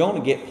rules, you're going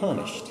to get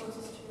punished.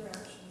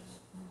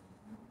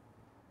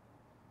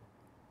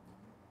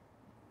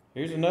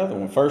 Here's another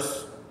one.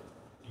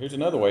 Here's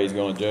another way he's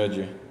going to judge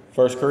you.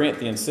 1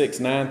 Corinthians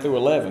 6, 9 through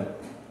 11.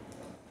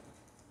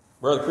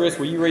 Brother Chris,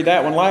 will you read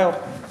that one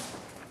loud?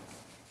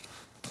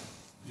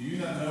 Do you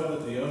not know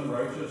that the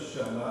unrighteous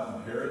shall not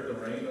inherit the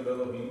reign of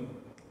Elohim?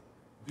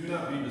 Do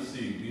not be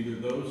deceived, neither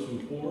those who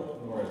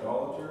whore, nor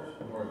idolaters,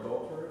 nor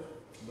adulterers,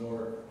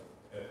 nor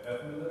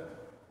effeminate,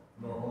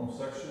 nor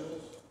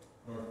homosexuals,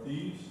 nor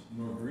thieves,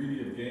 nor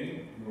greedy of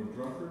gain, nor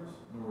drunkards,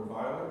 nor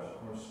revilers,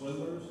 nor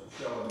swindlers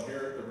shall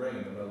inherit the reign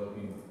of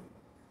Elohim.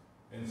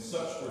 And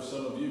such were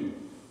some of you,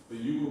 but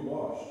you were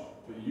washed,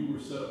 but you were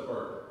set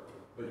apart,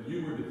 but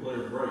you were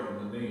declared right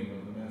in the name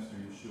of the Master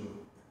Yeshua,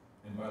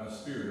 and by the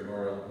Spirit of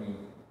our Elohim.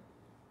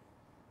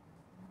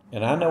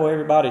 And I know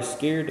everybody's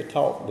scared to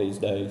talk these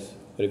days,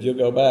 but if you'll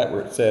go back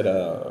where it said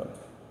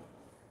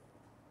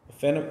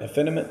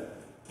effeminate,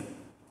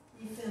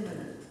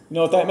 you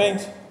know what that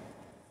means?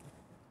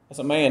 That's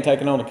a man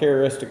taking on the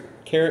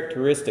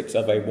characteristics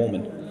of a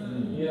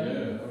woman. Yeah.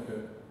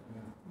 Okay.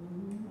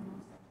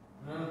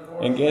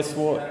 And guess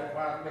what?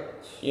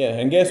 Yeah,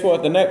 and guess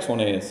what the next one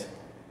is?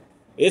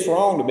 It's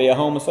wrong to be a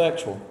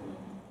homosexual.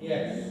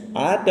 Yes.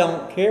 I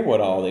don't care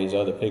what all these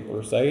other people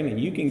are saying, and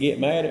you can get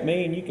mad at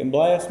me and you can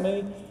blast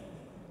me,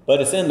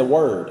 but it's in the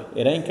Word.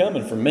 It ain't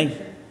coming from me.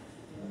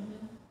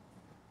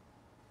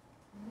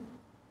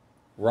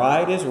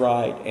 Right is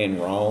right and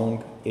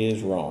wrong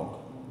is wrong.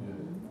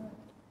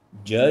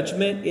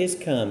 Judgment is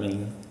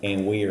coming,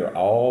 and we are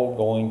all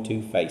going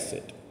to face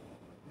it.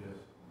 Yes.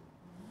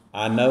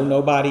 I know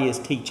nobody is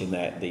teaching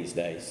that these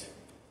days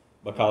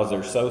because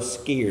they're so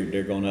scared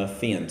they're going to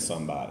offend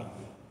somebody.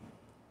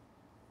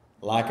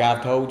 Like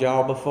I've told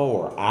y'all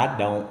before, I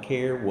don't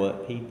care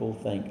what people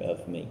think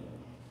of me.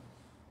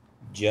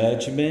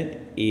 Judgment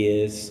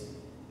is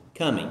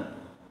coming.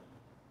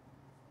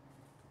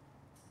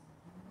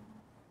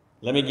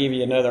 Let me give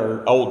you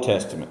another Old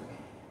Testament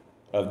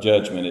of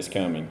judgment is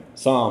coming.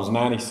 Psalms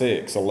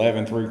 96,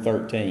 11 through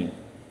 13.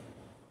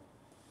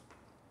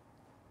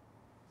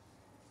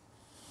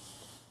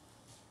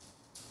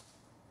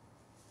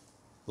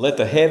 Let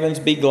the heavens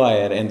be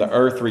glad and the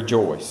earth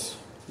rejoice.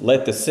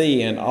 Let the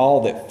sea and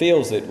all that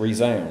fills it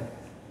resound.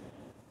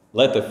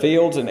 Let the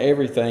fields and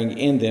everything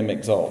in them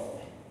exult.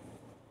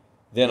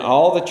 Then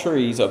all the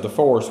trees of the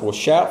forest will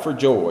shout for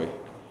joy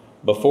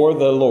before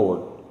the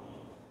Lord.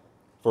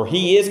 For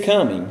he is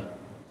coming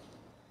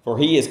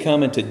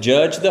to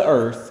judge the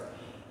earth.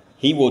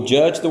 He will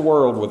judge the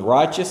world with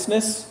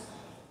righteousness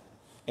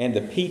and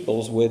the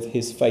peoples with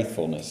his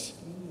faithfulness.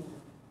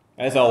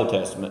 That's Old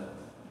Testament.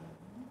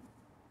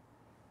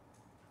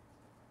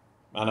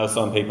 I know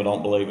some people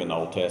don't believe in the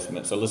Old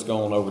Testament, so let's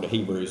go on over to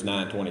Hebrews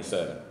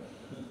 9:27.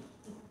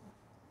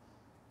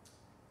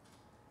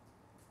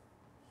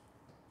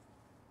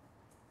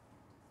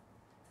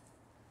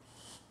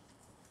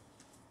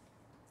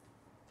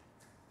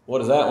 What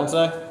does that one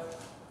say?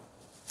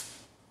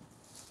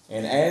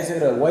 And as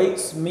it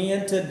awaits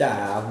men to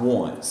die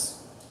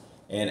once,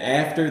 and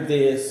after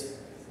this,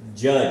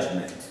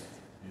 judgment.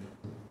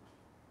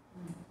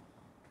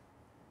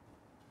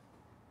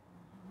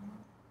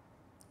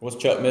 What's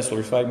Chuck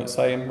Missler's famous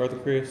saying, Brother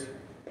Chris?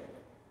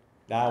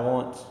 Die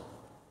once.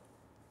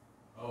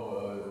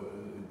 Oh,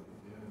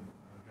 yeah,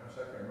 gosh,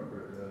 I can't remember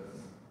it.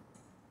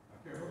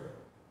 I can't remember it.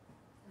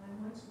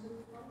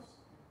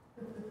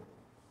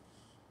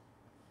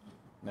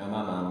 Now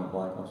my mind went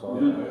blank, I'm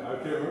sorry. Yeah, I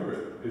can't remember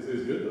it. It's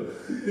good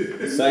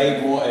though.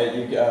 Save one,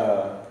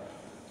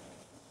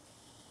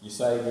 you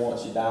save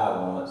once, you die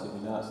once. If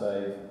you're not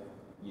saved,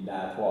 you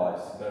die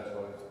twice. That's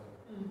why.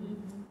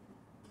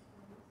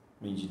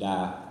 Means you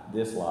die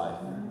this life.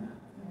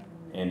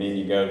 And then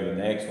you go to the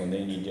next one,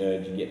 then you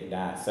judge, you get to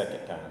die a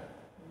second time.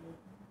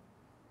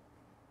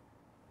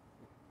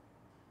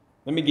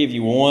 Let me give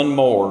you one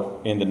more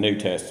in the New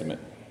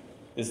Testament.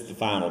 This is the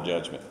final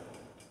judgment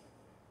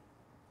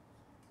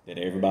that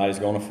everybody's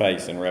going to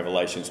face in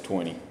Revelations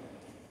 20.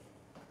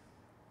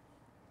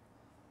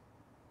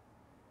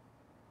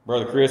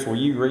 Brother Chris, will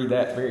you read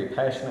that very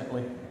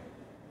passionately?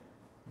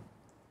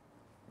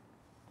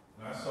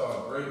 And I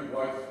saw a great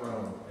white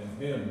throne,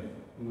 and him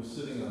who was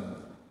sitting on it,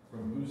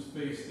 from whose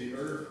face the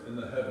earth and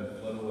the heaven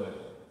fled away,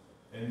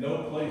 and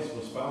no place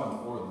was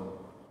found for them.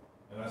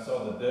 And I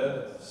saw the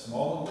dead,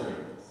 small and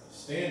great,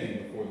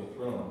 standing before the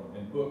throne,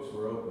 and books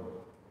were opened.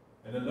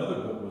 And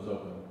another book was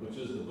opened, which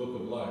is the book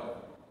of life.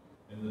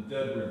 And the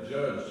dead were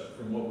judged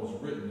from what was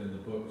written in the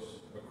books,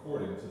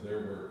 according to their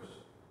works.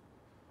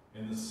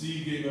 And the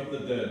sea gave up the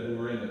dead who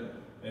were in it,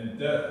 and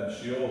death and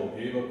Sheol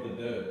gave up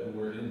the dead who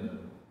were in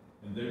them.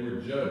 And they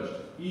were judged,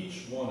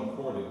 each one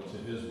according to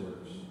his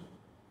works.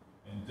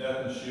 And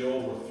death and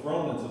Sheol were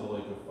thrown into the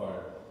lake of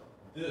fire.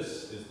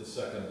 This is the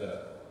second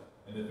death.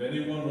 And if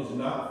anyone was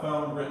not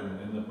found written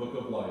in the book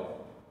of life,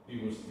 he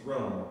was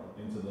thrown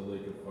into the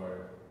lake of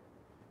fire.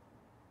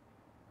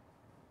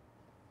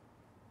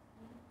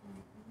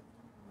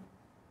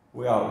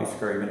 We ought to be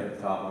screaming at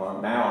the top of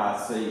our... Now I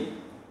see...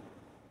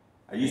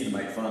 I used to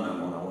make fun of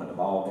them when I went to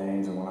ball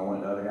games and when I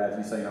went to other guys.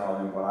 You seen all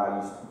them, what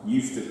I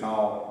used to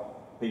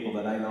call people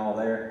that ain't all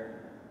there,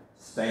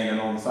 standing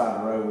on the side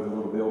of the road with a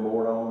little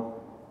billboard on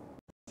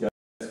them.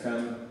 Just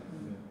coming.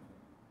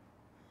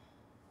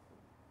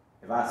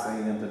 If I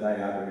seen them today,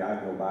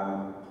 I'd go buy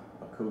them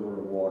a cooler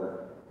of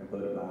water and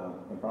put it by them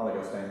and probably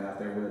go stand out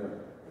there with them.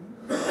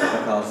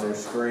 Because they're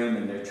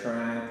screaming, they're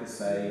trying to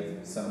save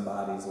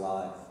somebody's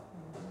life.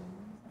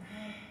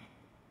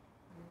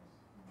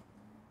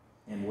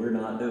 And we're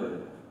not doing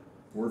it.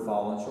 We're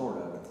falling short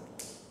of it.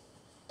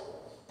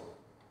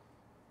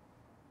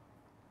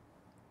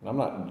 And I'm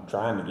not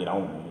trying to get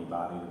on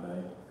anybody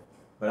today,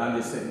 but I'm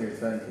just sitting here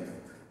thinking,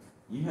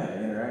 you have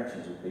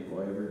interactions with people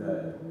every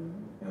day.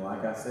 And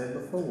like I said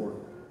before,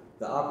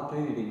 the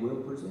opportunity will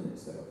present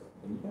itself.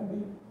 And you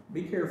gotta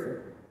be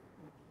careful.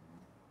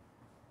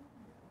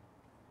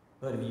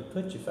 But if you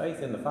put your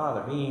faith in the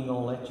Father, He ain't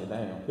gonna let you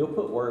down. He'll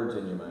put words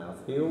in your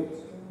mouth.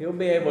 He'll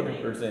be able to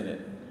present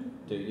it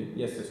to you.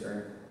 Yes, Sister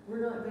Aaron?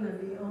 We're not going to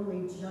be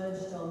only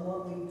judged on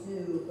what we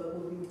do, but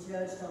we'll be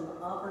judged on the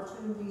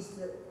opportunities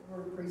that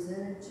were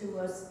presented to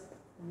us,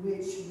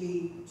 which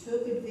we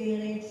took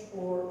advantage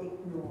or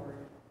ignored.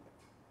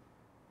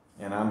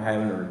 And I'm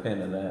having to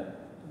repent of that.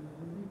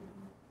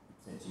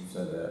 Since you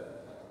said that.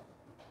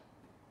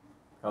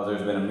 Because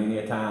there's been many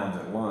a times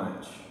at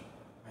lunch,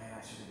 man,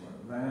 I should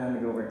have let me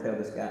go over and tell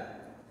this guy.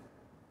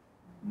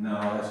 No,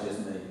 that's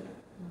just me.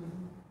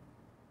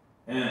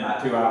 And then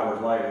about 2 hours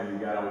later, you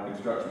got old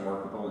construction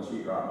worker pulling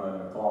sheetrock mud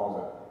in the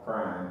closet,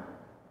 crying.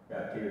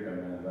 Got a tear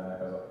coming in his eye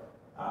because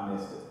I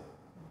missed it.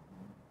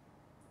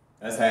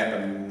 That's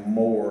happened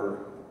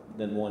more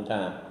than one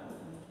time.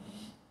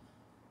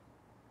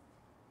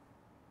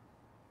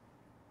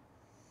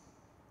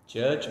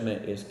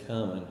 Judgment is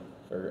coming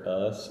for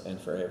us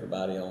and for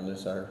everybody on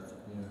this earth.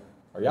 Yeah.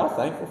 Are y'all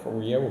thankful for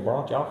where you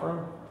brought y'all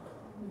from?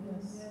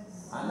 Yes.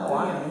 I know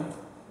I am.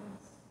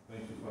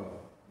 Thank you, Father.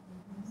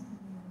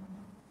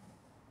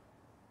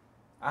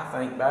 I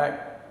think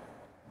back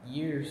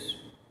years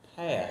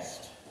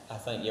past, I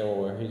think,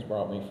 where He's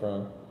brought me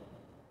from.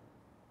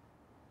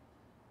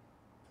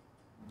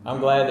 I'm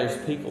glad there's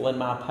people in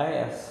my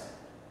past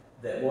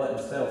that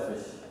wasn't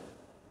selfish.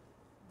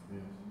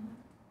 Yes.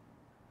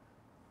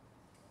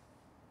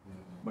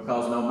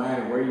 Because no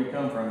matter where you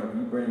come from, if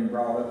you've been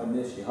brought up in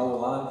this your whole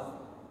life,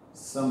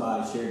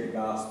 somebody shared the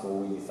gospel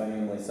with your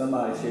family,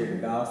 somebody shared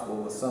the gospel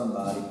with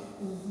somebody,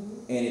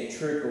 and it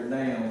trickled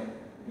down,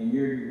 and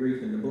you're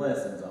reaping the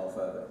blessings off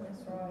of it.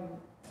 That's right.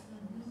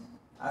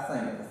 I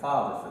thank the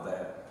Father for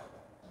that.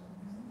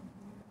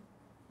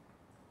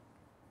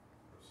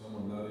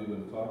 Someone not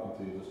even talking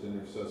to you, just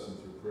intercessing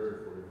through prayer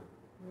for you.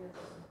 Yes.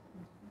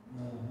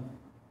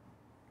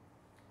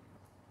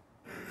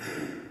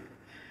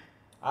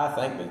 I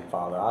thank the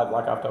Father.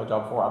 Like I've told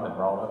y'all before, I've been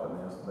brought up in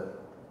this, but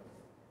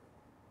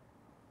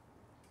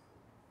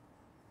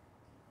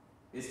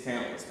it's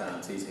countless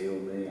times He's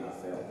healed me. I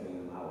felt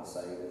Him. I was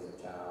saved as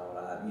a child.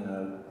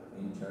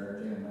 In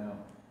church, in and out.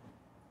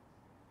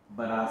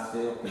 But I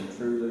still can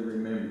truly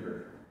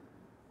remember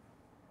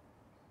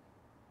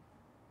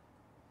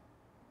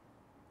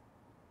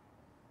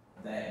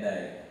that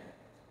day.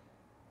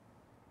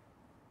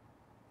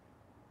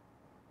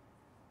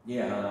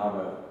 Yeah, honey, I'll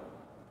go.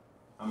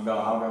 I'll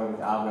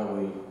go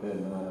with you.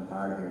 Good, man, I'm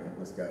tired of hearing it.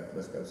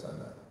 Let's go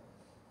Sunday.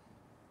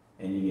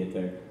 And you get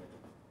there.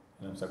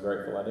 And I'm so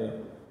grateful I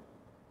did.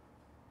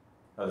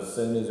 Because as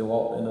soon as I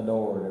walked in the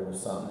door, there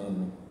was something in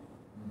me.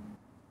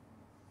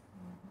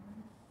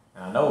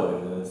 And I know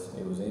it was.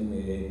 It was in me.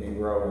 It had been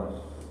growing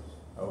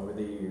over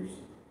the years.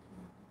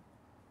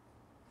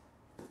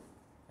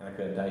 And I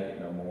couldn't take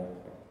it no more.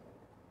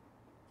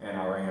 And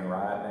I ran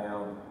right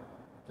down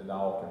to the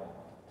altar.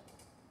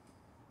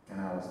 And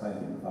I was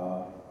thinking,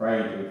 Father,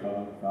 praying to the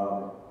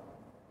Father,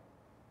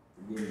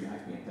 forgive me, I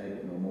can't take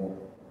it no more.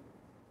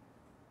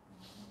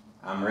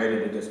 I'm ready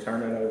to just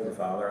turn it over,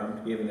 Father.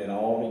 I'm giving it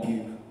all to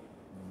you.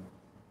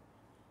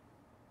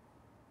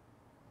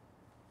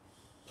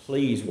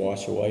 Please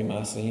wash away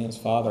my sins.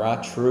 Father, I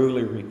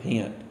truly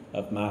repent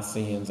of my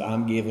sins.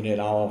 I'm giving it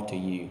all to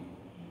you.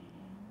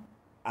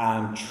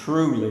 I'm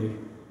truly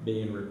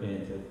being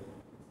repentant.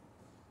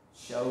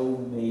 Show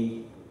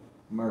me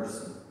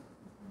mercy.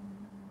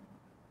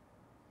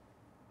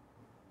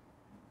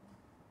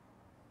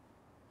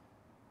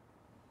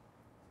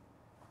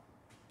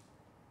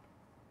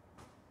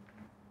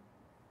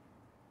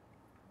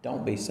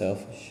 Don't be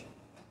selfish.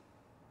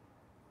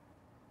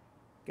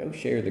 Go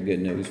share the good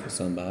news with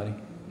somebody.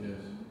 Yes.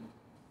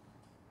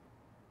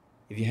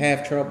 If you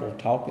have trouble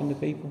talking to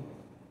people,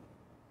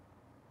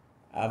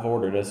 I've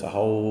ordered us a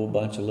whole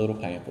bunch of little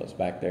pamphlets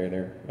back there.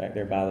 They're back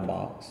there by the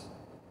box.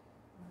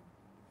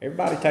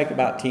 Everybody take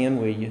about 10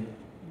 with you.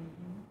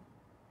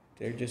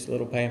 They're just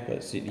little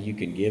pamphlets that you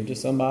can give to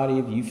somebody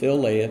if you feel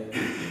led.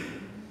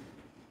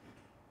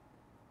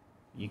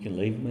 You can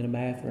leave them in a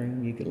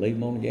bathroom. You can leave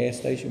them on the gas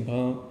station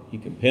pump. You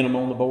can pin them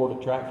on the board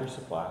of Tractor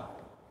Supply.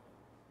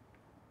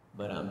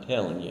 But I'm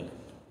telling you,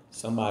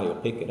 somebody will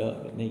pick it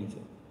up that needs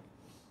it.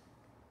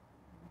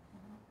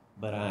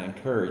 But I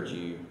encourage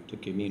you to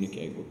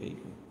communicate with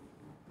people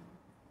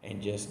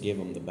and just give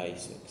them the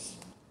basics.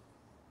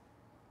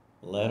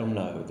 Let them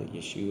know that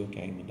Yeshua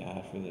came and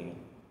died for them.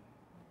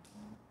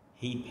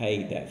 He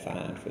paid that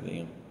fine for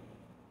them.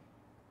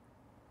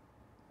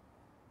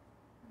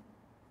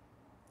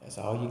 That's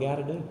all you got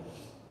to do.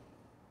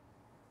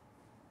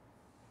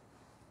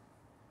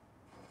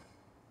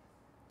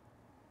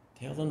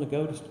 Tell them to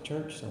go to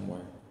church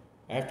somewhere.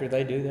 After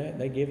they do that,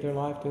 they give their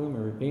life to Him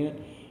and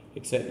repent,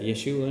 accept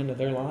Yeshua into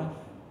their life.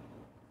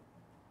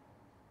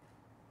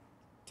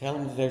 Tell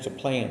them that there's a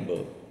plan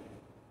book.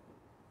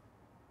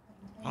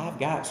 I've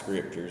got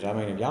scriptures. I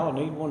mean, if y'all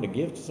need one to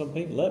give to some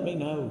people, let me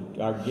know.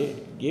 Or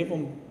give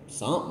them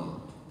something.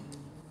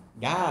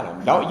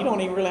 Guide them. You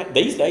don't even really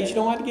these days you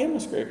don't have to give them a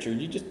scripture.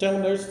 You just tell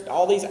them there's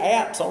all these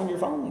apps on your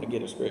phone to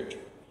get a scripture.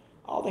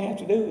 All they have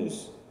to do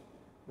is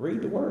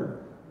read the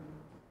Word.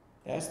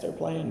 That's their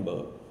plan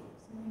book.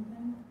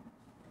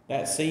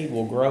 That seed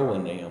will grow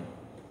in them.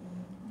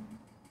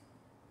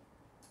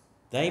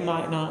 They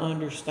might not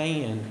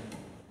understand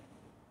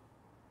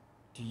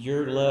to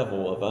your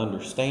level of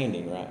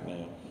understanding right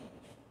now.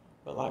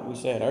 But like we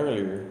said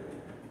earlier,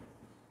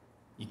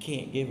 you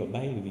can't give a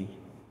baby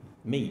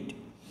meat.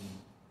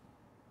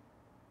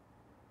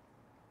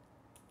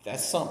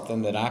 That's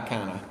something that I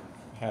kind of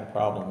had a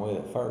problem with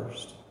at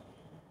first.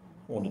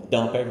 I wanted to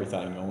dump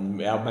everything on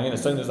me. Man,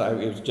 as soon as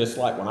it was just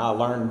like when I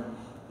learned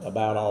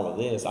about all of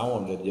this, I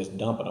wanted to just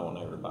dump it on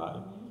everybody.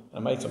 I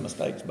made some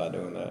mistakes by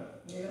doing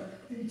that. Yeah.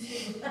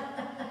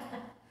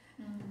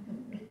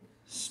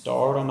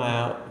 Start them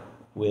out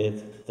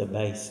with the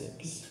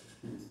basics.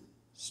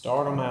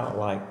 Start them out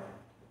like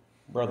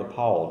Brother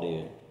Paul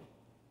did.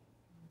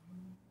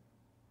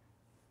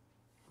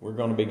 We're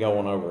going to be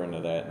going over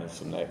into that in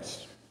some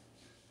next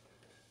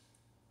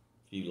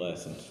few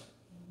lessons,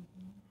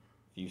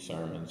 few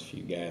sermons,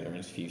 few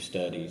gatherings, few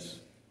studies.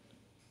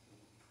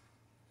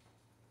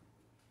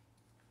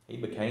 He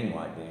became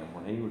like them.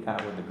 When he was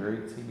out with the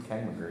Greeks, he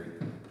became a Greek.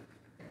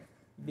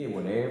 He did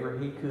whatever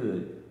he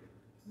could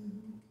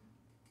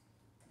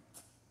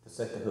to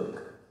set the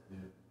hook,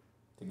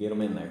 to get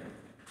them in there.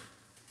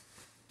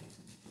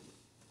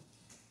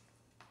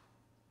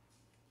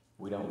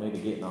 We don't need to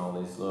get in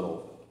all these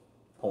little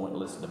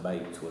pointless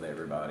debates with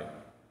everybody.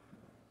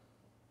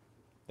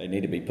 They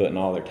need to be putting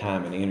all their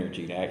time and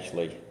energy to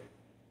actually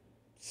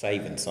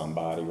saving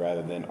somebody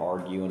rather than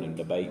arguing and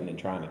debating and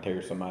trying to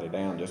tear somebody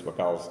down just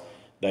because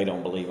they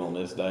don't believe on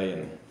this day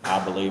and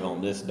I believe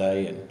on this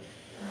day. And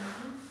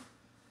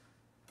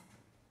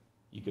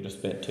you could have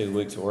spent 2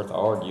 weeks worth of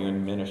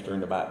arguing,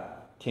 ministering to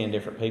about 10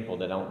 different people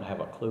that don't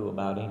have a clue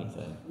about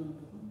anything.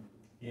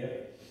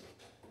 Yep.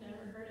 Never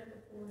heard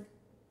it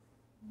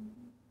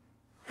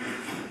before.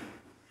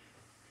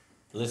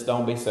 Let's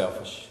don't be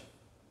selfish.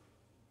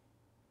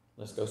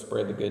 Let's go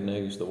spread the good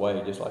news the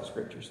way, just like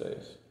Scripture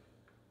says.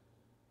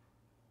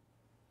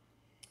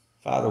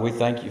 Father, we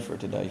thank you for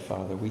today,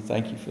 Father. We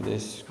thank you for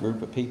this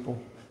group of people.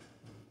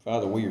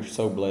 Father, we are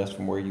so blessed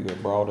from where you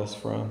have brought us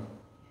from.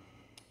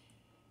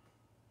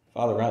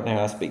 Father, right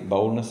now I speak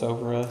boldness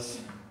over us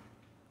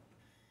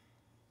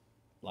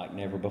like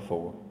never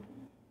before.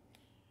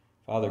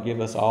 Father,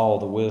 give us all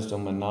the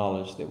wisdom and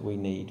knowledge that we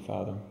need,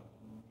 Father,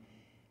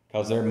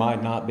 Because there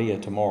might not be a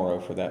tomorrow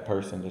for that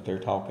person that they're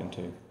talking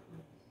to.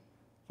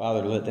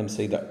 Father, let them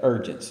see the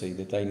urgency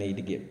that they need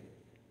to get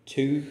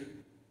to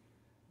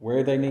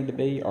where they need to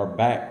be or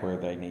back where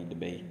they need to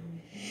be.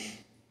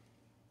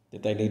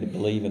 That they need to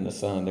believe in the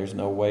Son. There's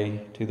no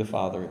way to the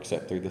Father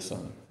except through the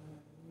Son.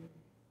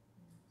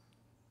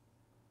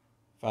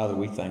 Father,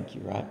 we thank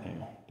you right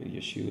now. In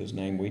Yeshua's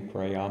name we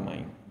pray,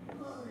 amen.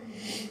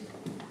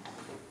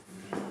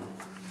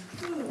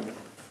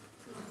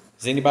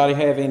 Does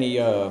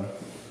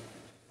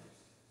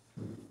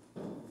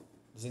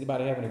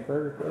anybody have any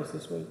prayer requests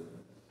this week?